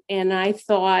idea, and I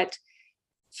thought,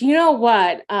 you know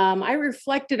what? I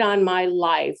reflected on my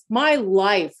life. My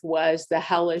life was the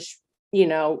hellish,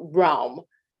 realm.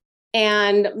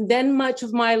 And then much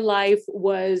of my life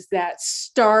was that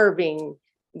starving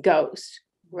ghost,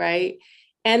 right?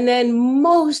 And then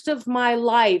most of my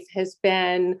life has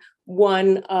been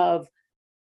one of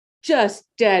just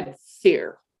dead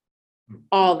fear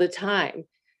all the time.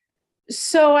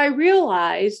 So I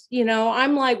realized,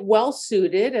 I'm like well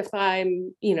suited if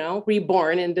I'm,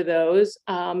 reborn into those,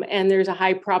 and there's a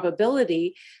high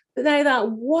probability. But then I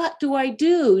thought, what do I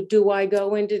do? Do I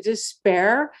go into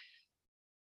despair?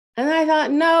 And I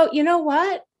thought, no, you know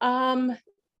what? All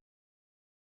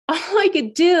I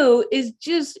could do is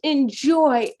just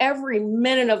enjoy every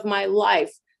minute of my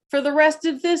life for the rest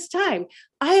of this time.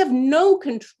 I have no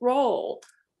control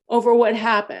over what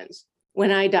happens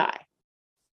when I die.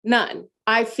 None.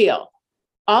 I feel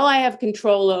all I have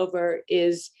control over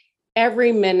is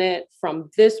every minute from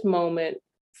this moment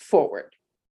forward.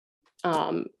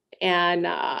 And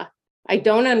I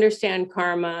don't understand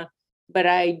karma, but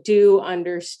I do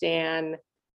understand,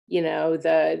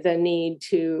 the need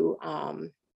to,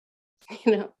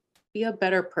 be a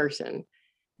better person.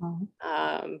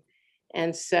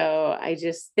 And so I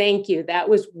just thank you. That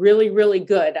was really, really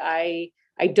good. I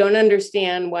don't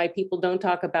understand why people don't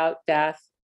talk about death.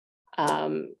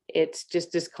 It's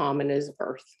just as common as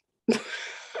birth.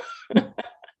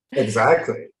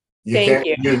 Exactly. You Thank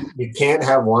can't you. you can't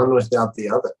have one without the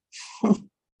other,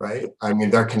 right? I mean,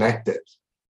 they're connected,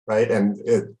 right? And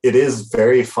it is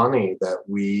very funny that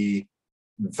we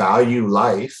value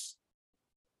life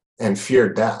and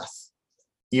fear death,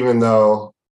 even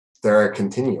though they're a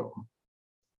continuum.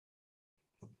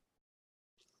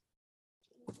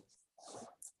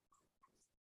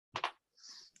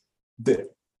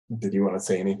 Did you want to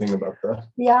say anything about that?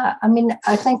 Yeah, I mean,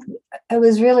 I think it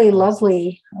was really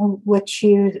lovely what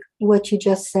you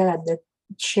just said, that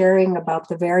sharing about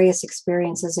the various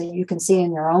experiences that you can see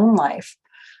in your own life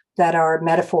that are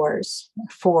metaphors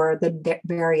for the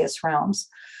various realms.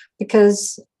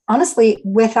 Because honestly,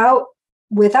 without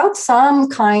some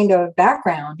kind of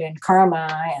background in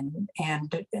karma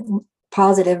and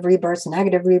positive rebirths,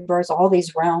 negative rebirths, all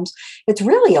these realms, it's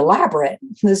really elaborate.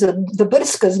 The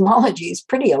Buddhist cosmology is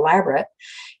pretty elaborate.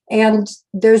 And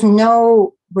there's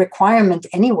no requirement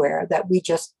anywhere that we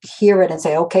just hear it and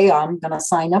say, okay, I'm going to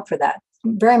sign up for that.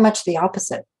 Very much the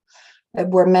opposite.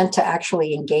 We're meant to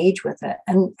actually engage with it.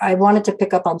 And I wanted to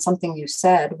pick up on something you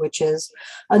said, which is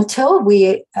until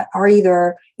we are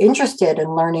either interested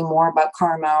in learning more about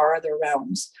karma or other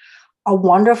realms, a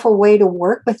wonderful way to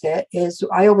work with it is,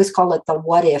 I always call it the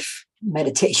what if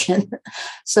meditation.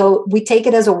 So we take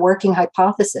it as a working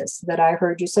hypothesis that I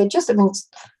heard you say, I mean, it's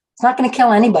not going to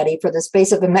kill anybody for the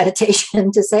space of a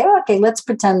meditation to say, okay, let's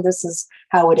pretend this is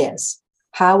how it is.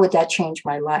 How would that change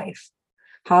my life?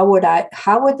 How would that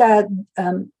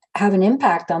have an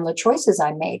impact on the choices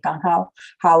I make, on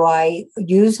how I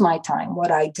use my time,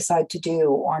 what I decide to do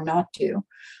or not do?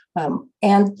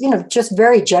 And, just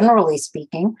very generally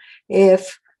speaking,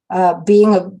 if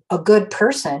being a good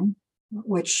person,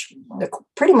 which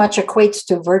pretty much equates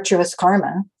to virtuous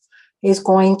karma, is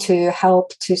going to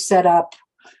help to set up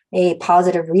a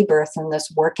positive rebirth in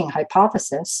this working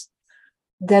hypothesis,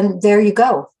 then there you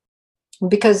go.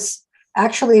 Because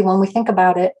actually, when we think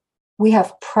about it, we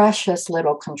have precious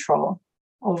little control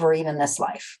over even this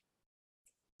life.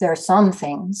 There are some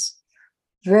things,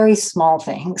 very small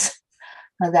things,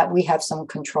 that we have some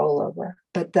control over.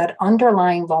 But that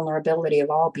underlying vulnerability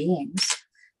of all beings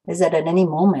is that at any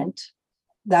moment,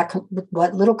 that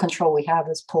what little control we have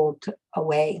is pulled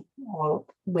away or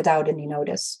without any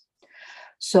notice.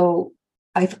 So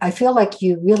I feel like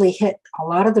you really hit a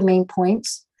lot of the main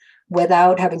points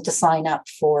without having to sign up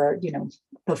for,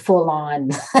 the full-on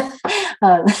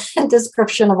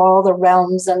description of all the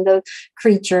realms and the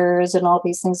creatures and all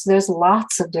these things. There's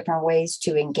lots of different ways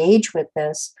to engage with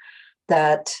this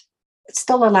that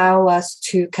still allow us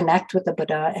to connect with the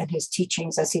Buddha and his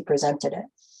teachings as he presented it.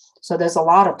 So there's a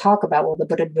lot of talk about, well, the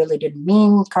Buddha really didn't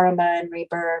mean karma and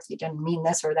rebirth. He didn't mean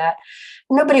this or that.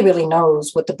 Nobody really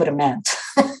knows what the Buddha meant.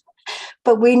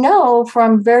 But we know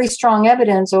from very strong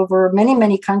evidence over many,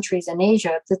 many countries in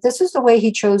Asia that this is the way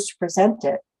he chose to present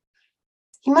it.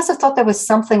 He must have thought there was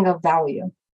something of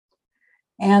value.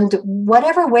 And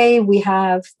whatever way we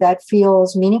have that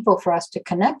feels meaningful for us to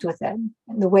connect with it,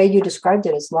 the way you described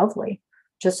it is lovely.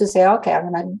 Just to say, okay,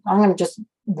 I'm gonna just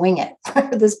wing it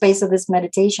for the space of this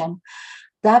meditation.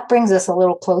 That brings us a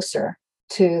little closer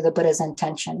to the Buddha's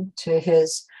intention, to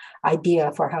his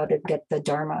idea for how to get the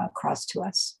Dharma across to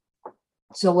us.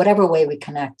 So whatever way we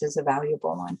connect is a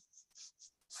valuable one.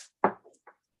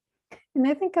 And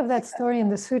I think of that story in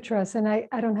the sutras, and I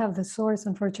don't have the source,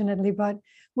 unfortunately, but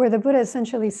where the Buddha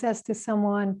essentially says to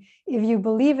someone, if you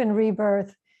believe in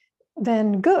rebirth,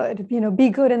 then good, be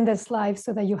good in this life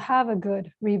so that you have a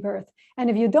good rebirth. And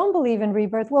if you don't believe in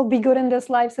rebirth, well, be good in this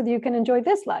life so that you can enjoy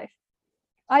this life.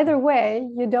 Either way,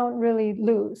 you don't really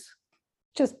lose.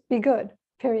 Just be good,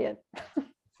 period.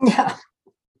 Yeah.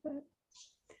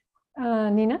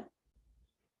 Nina?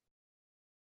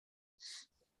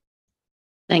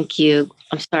 Thank you.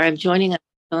 I'm sorry, I'm joining on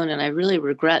the phone and I really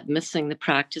regret missing the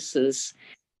practices.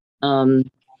 But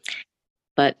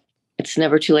it's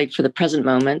never too late for the present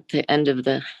moment, the end of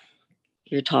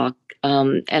your talk.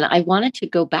 And I wanted to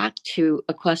go back to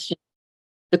the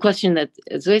question that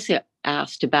Zoe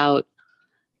asked about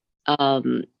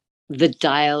the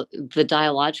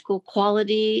dialogical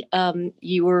quality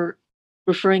you were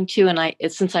referring to. And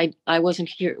since I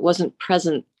wasn't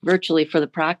present virtually for the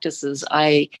practices,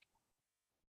 I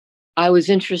was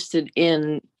interested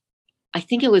in, I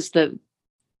think it was it's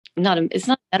not a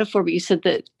metaphor, but you said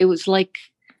that it was like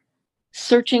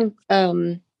searching,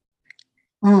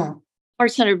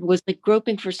 heart-centered was like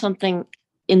groping for something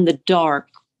in the dark,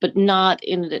 but not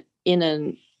in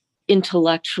an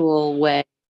intellectual way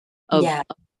of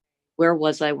where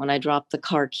was I when I dropped the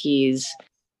car keys.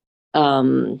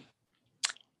 And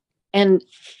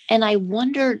I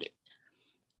wondered,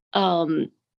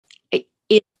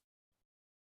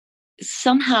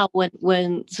 somehow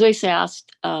when Zoe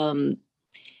asked,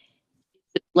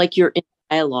 like you're in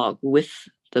dialogue with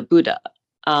the Buddha,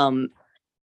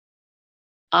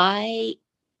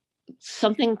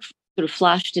 something sort of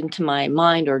flashed into my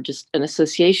mind, or just an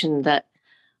association that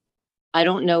I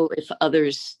don't know if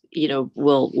others,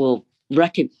 will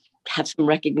have some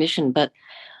recognition, but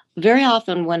very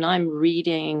often when I'm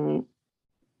reading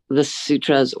the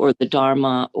sutras or the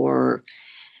Dharma, or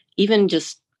even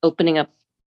just opening up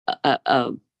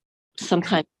some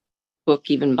kind of book,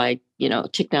 even by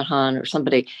Thich Nhat Hanh or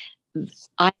somebody,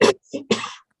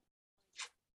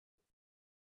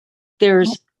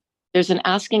 there's an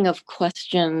asking of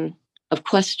questioning,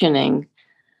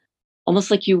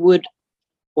 almost like you would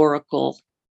oracle,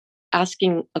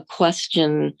 asking a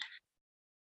question,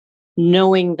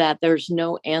 knowing that there's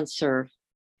no answer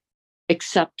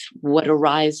except what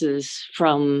arises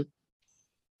from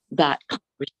that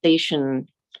conversation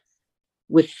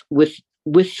with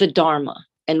the Dharma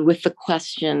and with the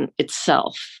question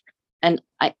itself. And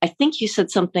I think you said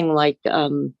something like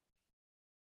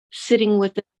sitting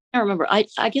with it. I don't remember.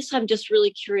 I guess I'm just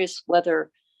really curious whether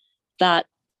that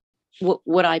what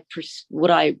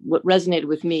resonated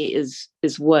with me is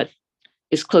what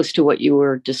is close to what you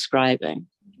were describing.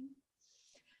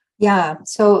 Yeah.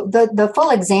 So the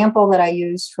full example that I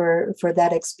use for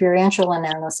that experiential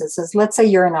analysis is, let's say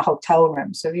you're in a hotel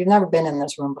room. So you've never been in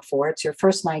this room before. It's your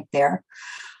first night there.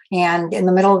 And in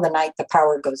the middle of the night, the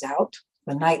power goes out.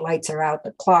 The night lights are out.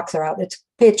 The clocks are out. It's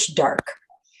pitch dark.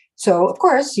 So of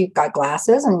course you've got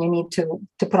glasses, and you need to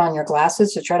put on your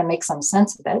glasses to try to make some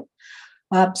sense of it.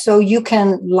 So you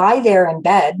can lie there in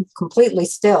bed completely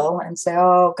still and say,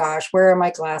 oh gosh, where are my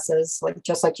glasses?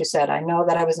 Just like you said, I know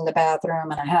that I was in the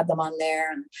bathroom and I had them on there,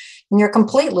 and you're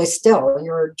completely still.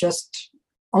 You're just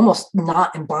almost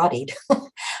not embodied.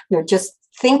 You're just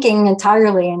thinking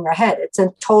entirely in your head. It's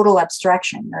a total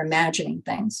abstraction. You're imagining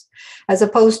things, as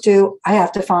opposed to, I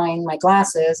have to find my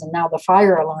glasses, and now the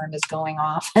fire alarm is going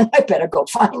off and I better go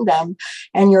find them.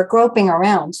 And you're groping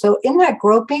around. So in that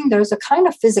groping, there's a kind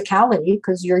of physicality,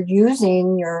 because you're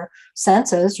using your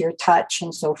senses, your touch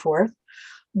and so forth.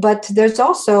 But there's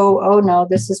also, oh no,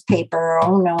 this is paper.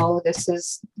 Oh no, this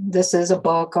is a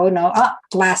book. Oh no,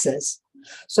 glasses.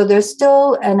 So there's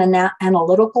still an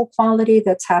analytical quality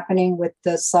that's happening with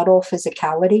the subtle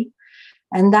physicality.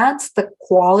 And that's the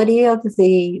quality of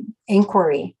the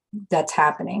inquiry that's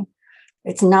happening.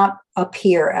 It's not up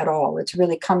here at all. It's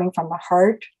really coming from the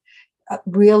heart,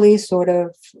 really sort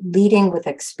of leading with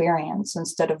experience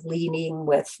instead of leading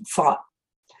with thought.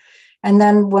 And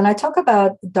then when I talk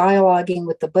about dialoguing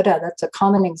with the Buddha, that's a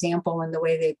common example in the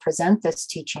way they present this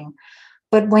teaching.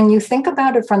 But when you think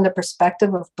about it from the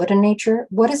perspective of Buddha nature,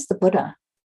 what is the Buddha?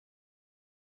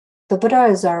 The Buddha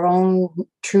is our own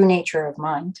true nature of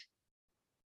mind.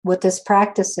 What this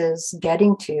practice is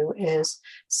getting to is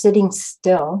sitting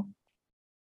still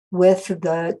with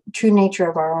the true nature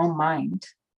of our own mind,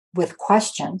 with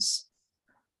questions,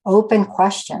 open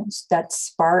questions that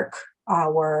spark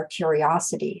our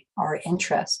curiosity, our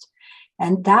interest.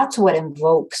 And that's what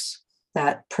invokes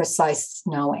that precise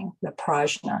knowing, the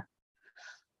prajna,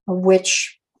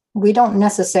 which we don't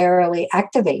necessarily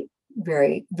activate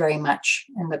very, very much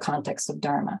in the context of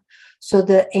Dharma. So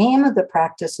the aim of the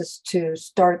practice is to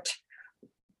start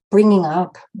bringing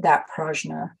up that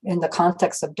prajna in the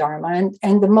context of Dharma.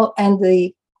 And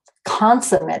the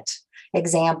consummate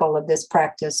example of this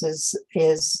practice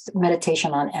is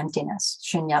meditation on emptiness,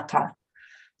 shunyata,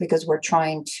 because we're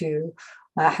trying to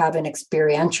have an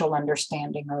experiential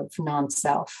understanding of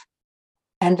non-self.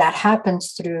 And that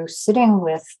happens through sitting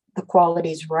with the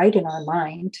qualities right in our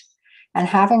mind and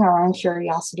having our own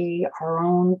curiosity, our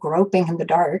own groping in the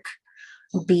dark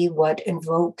be what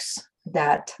invokes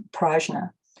that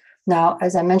prajna. Now,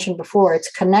 as I mentioned before,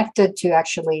 it's connected to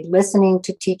actually listening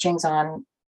to teachings on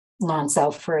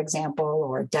non-self, for example,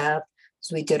 or death,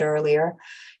 as we did earlier,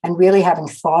 and really having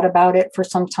thought about it for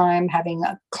some time, having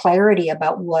a clarity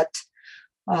about what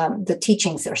the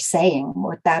teachings are saying,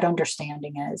 what that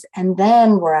understanding is. And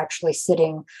then we're actually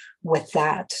sitting with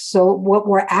that. So what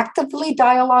we're actively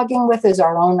dialoguing with is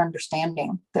our own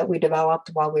understanding that we developed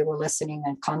while we were listening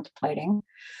and contemplating.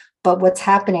 But what's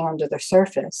happening under the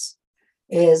surface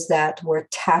is that we're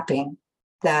tapping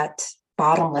that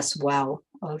bottomless well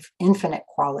of infinite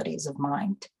qualities of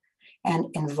mind and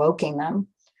invoking them.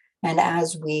 And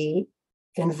as we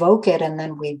invoke it and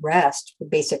then we rest, we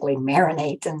basically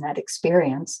marinate in that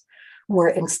experience, we're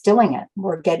instilling it.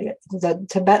 We're getting the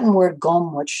Tibetan word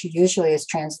gom, which usually is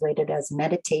translated as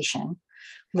meditation,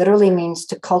 literally means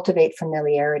to cultivate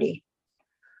familiarity.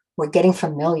 We're getting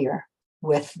familiar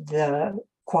with the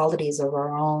qualities of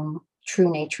our own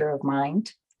true nature of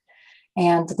mind.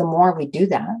 And the more we do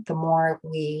that, the more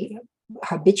we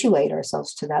habituate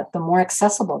ourselves to that, the more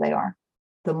accessible they are,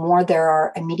 the more there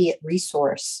are immediate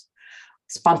resource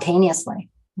spontaneously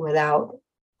without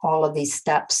all of these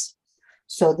steps.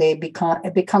 So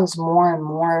it becomes more and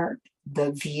more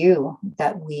the view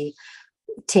that we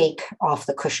take off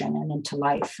the cushion and into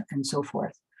life and so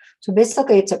forth. So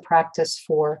basically, it's a practice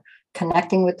for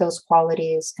connecting with those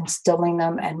qualities, instilling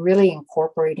them, and really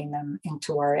incorporating them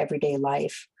into our everyday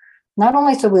life. Not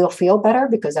only so we'll feel better,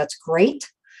 because that's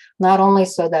great, not only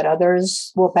so that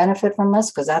others will benefit from this,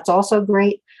 because that's also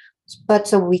great, but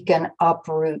so we can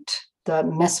uproot the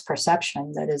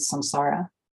misperception that is samsara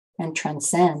and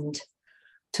transcend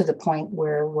to the point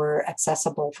where we're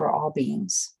accessible for all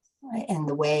beings in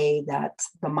the way that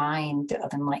the mind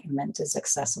of enlightenment is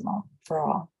accessible for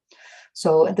all.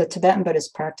 So the Tibetan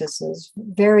Buddhist practice is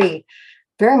very,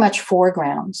 very much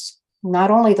foregrounds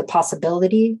not only the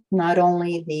possibility, not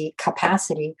only the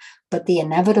capacity, but the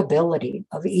inevitability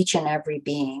of each and every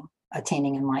being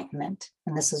attaining enlightenment.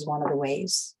 And this is one of the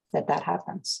ways that that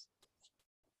happens.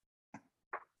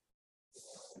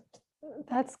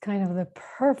 That's kind of the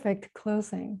perfect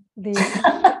closing, the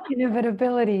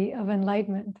inevitability of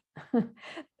enlightenment.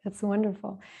 That's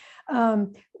wonderful.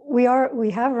 We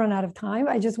have run out of time.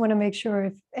 I just want to make sure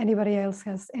if anybody else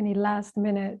has any last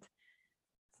minute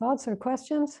thoughts or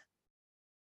questions.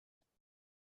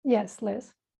 Yes,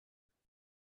 Liz.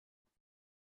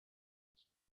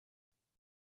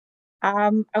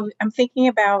 I'm thinking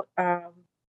about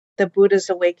the Buddha's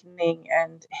awakening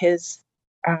and his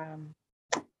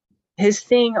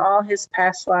seeing all his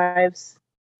past lives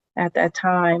at that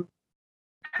time.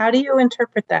 How do you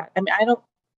interpret that? I mean,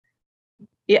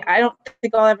 I don't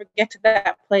think I'll ever get to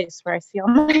that place where I see all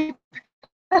my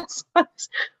past lives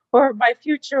or my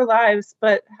future lives,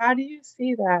 but how do you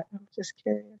see that? I'm just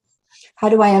curious. How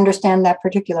do I understand that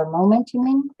particular moment, you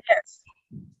mean? Yes.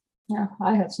 Yeah,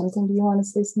 I have something. Do you want to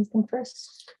say something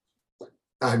first?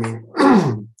 I mean,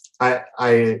 I'll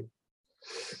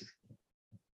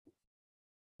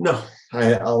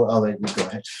let you go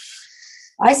ahead.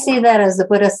 I see that as the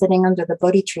Buddha sitting under the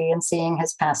Bodhi tree and seeing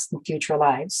his past and future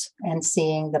lives and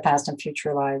seeing the past and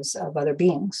future lives of other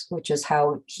beings, which is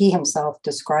how he himself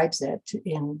describes it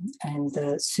in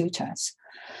the suttas.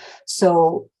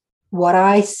 So what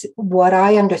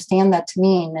I understand that to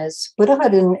mean is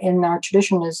Buddhahood in our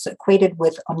tradition is equated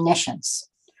with omniscience,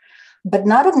 but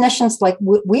not omniscience like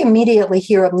we immediately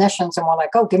hear omniscience and we're like,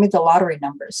 oh, give me the lottery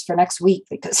numbers for next week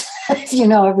because if you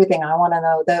know everything, I want to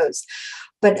know those.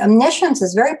 But omniscience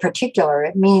is very particular.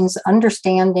 It means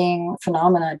understanding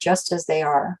phenomena just as they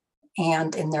are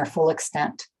and in their full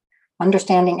extent,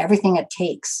 understanding everything it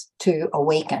takes to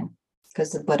awaken,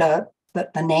 because the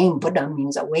name Buddha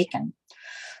means awaken.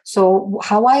 So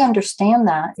how I understand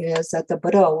that is that the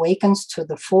Buddha awakens to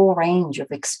the full range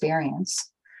of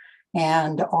experience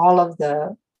and all of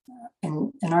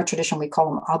in our tradition, we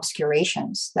call them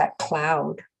obscurations that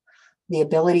cloud the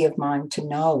ability of mind to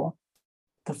know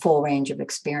the full range of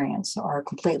experience are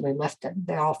completely lifted.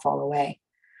 They all fall away.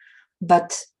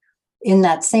 But in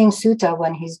that same sutta,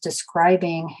 when he's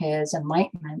describing his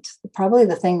enlightenment, probably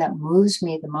the thing that moves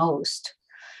me the most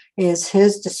is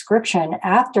his description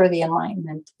after the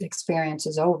enlightenment experience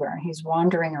is over. He's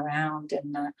wandering around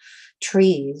in the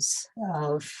trees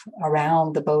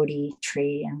around the Bodhi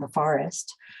tree in the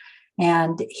forest.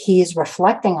 And he's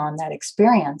reflecting on that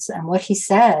experience. And what he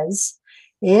says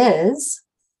is,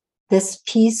 this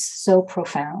peace so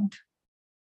profound,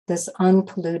 this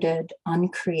unpolluted,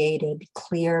 uncreated,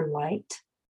 clear light,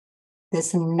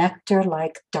 this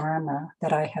nectar-like Dharma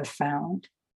that I have found,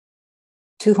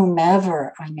 to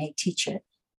whomever I may teach it,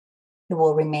 it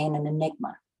will remain an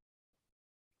enigma.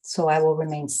 So I will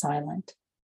remain silent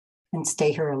and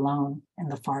stay here alone in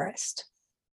the forest.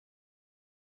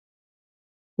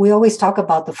 We always talk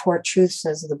about the Four Truths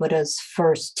as the Buddha's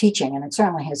first teaching, and it's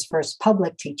certainly his first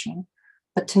public teaching.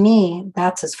 But to me,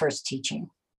 that's his first teaching.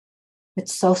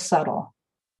 It's so subtle.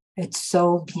 It's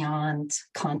so beyond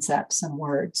concepts and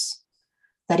words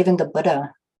that even the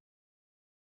Buddha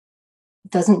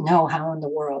doesn't know how in the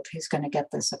world he's going to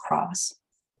get this across.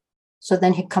 So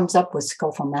then he comes up with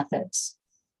skillful methods.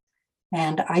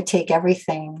 And I take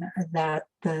everything that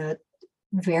the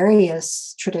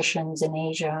various traditions in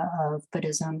Asia of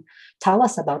Buddhism tell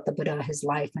us about the Buddha, his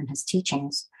life and his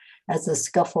teachings as the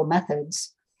skillful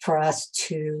methods for us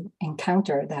to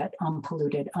encounter that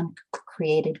unpolluted,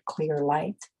 uncreated, clear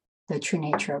light, the true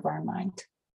nature of our mind.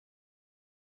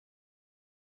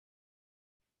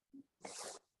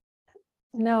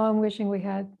 Now I'm wishing we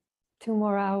had 2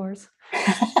 more hours.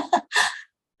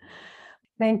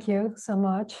 Thank you so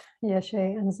much, Yeshe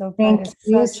and Zophite. Thank It's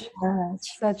you so much.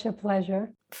 such a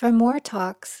pleasure. For more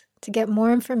talks, to get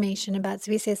more information about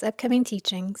Zvise's upcoming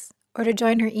teachings, or to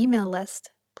join her email list,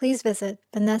 please visit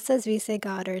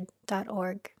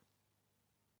vanessazvisegoddard.org.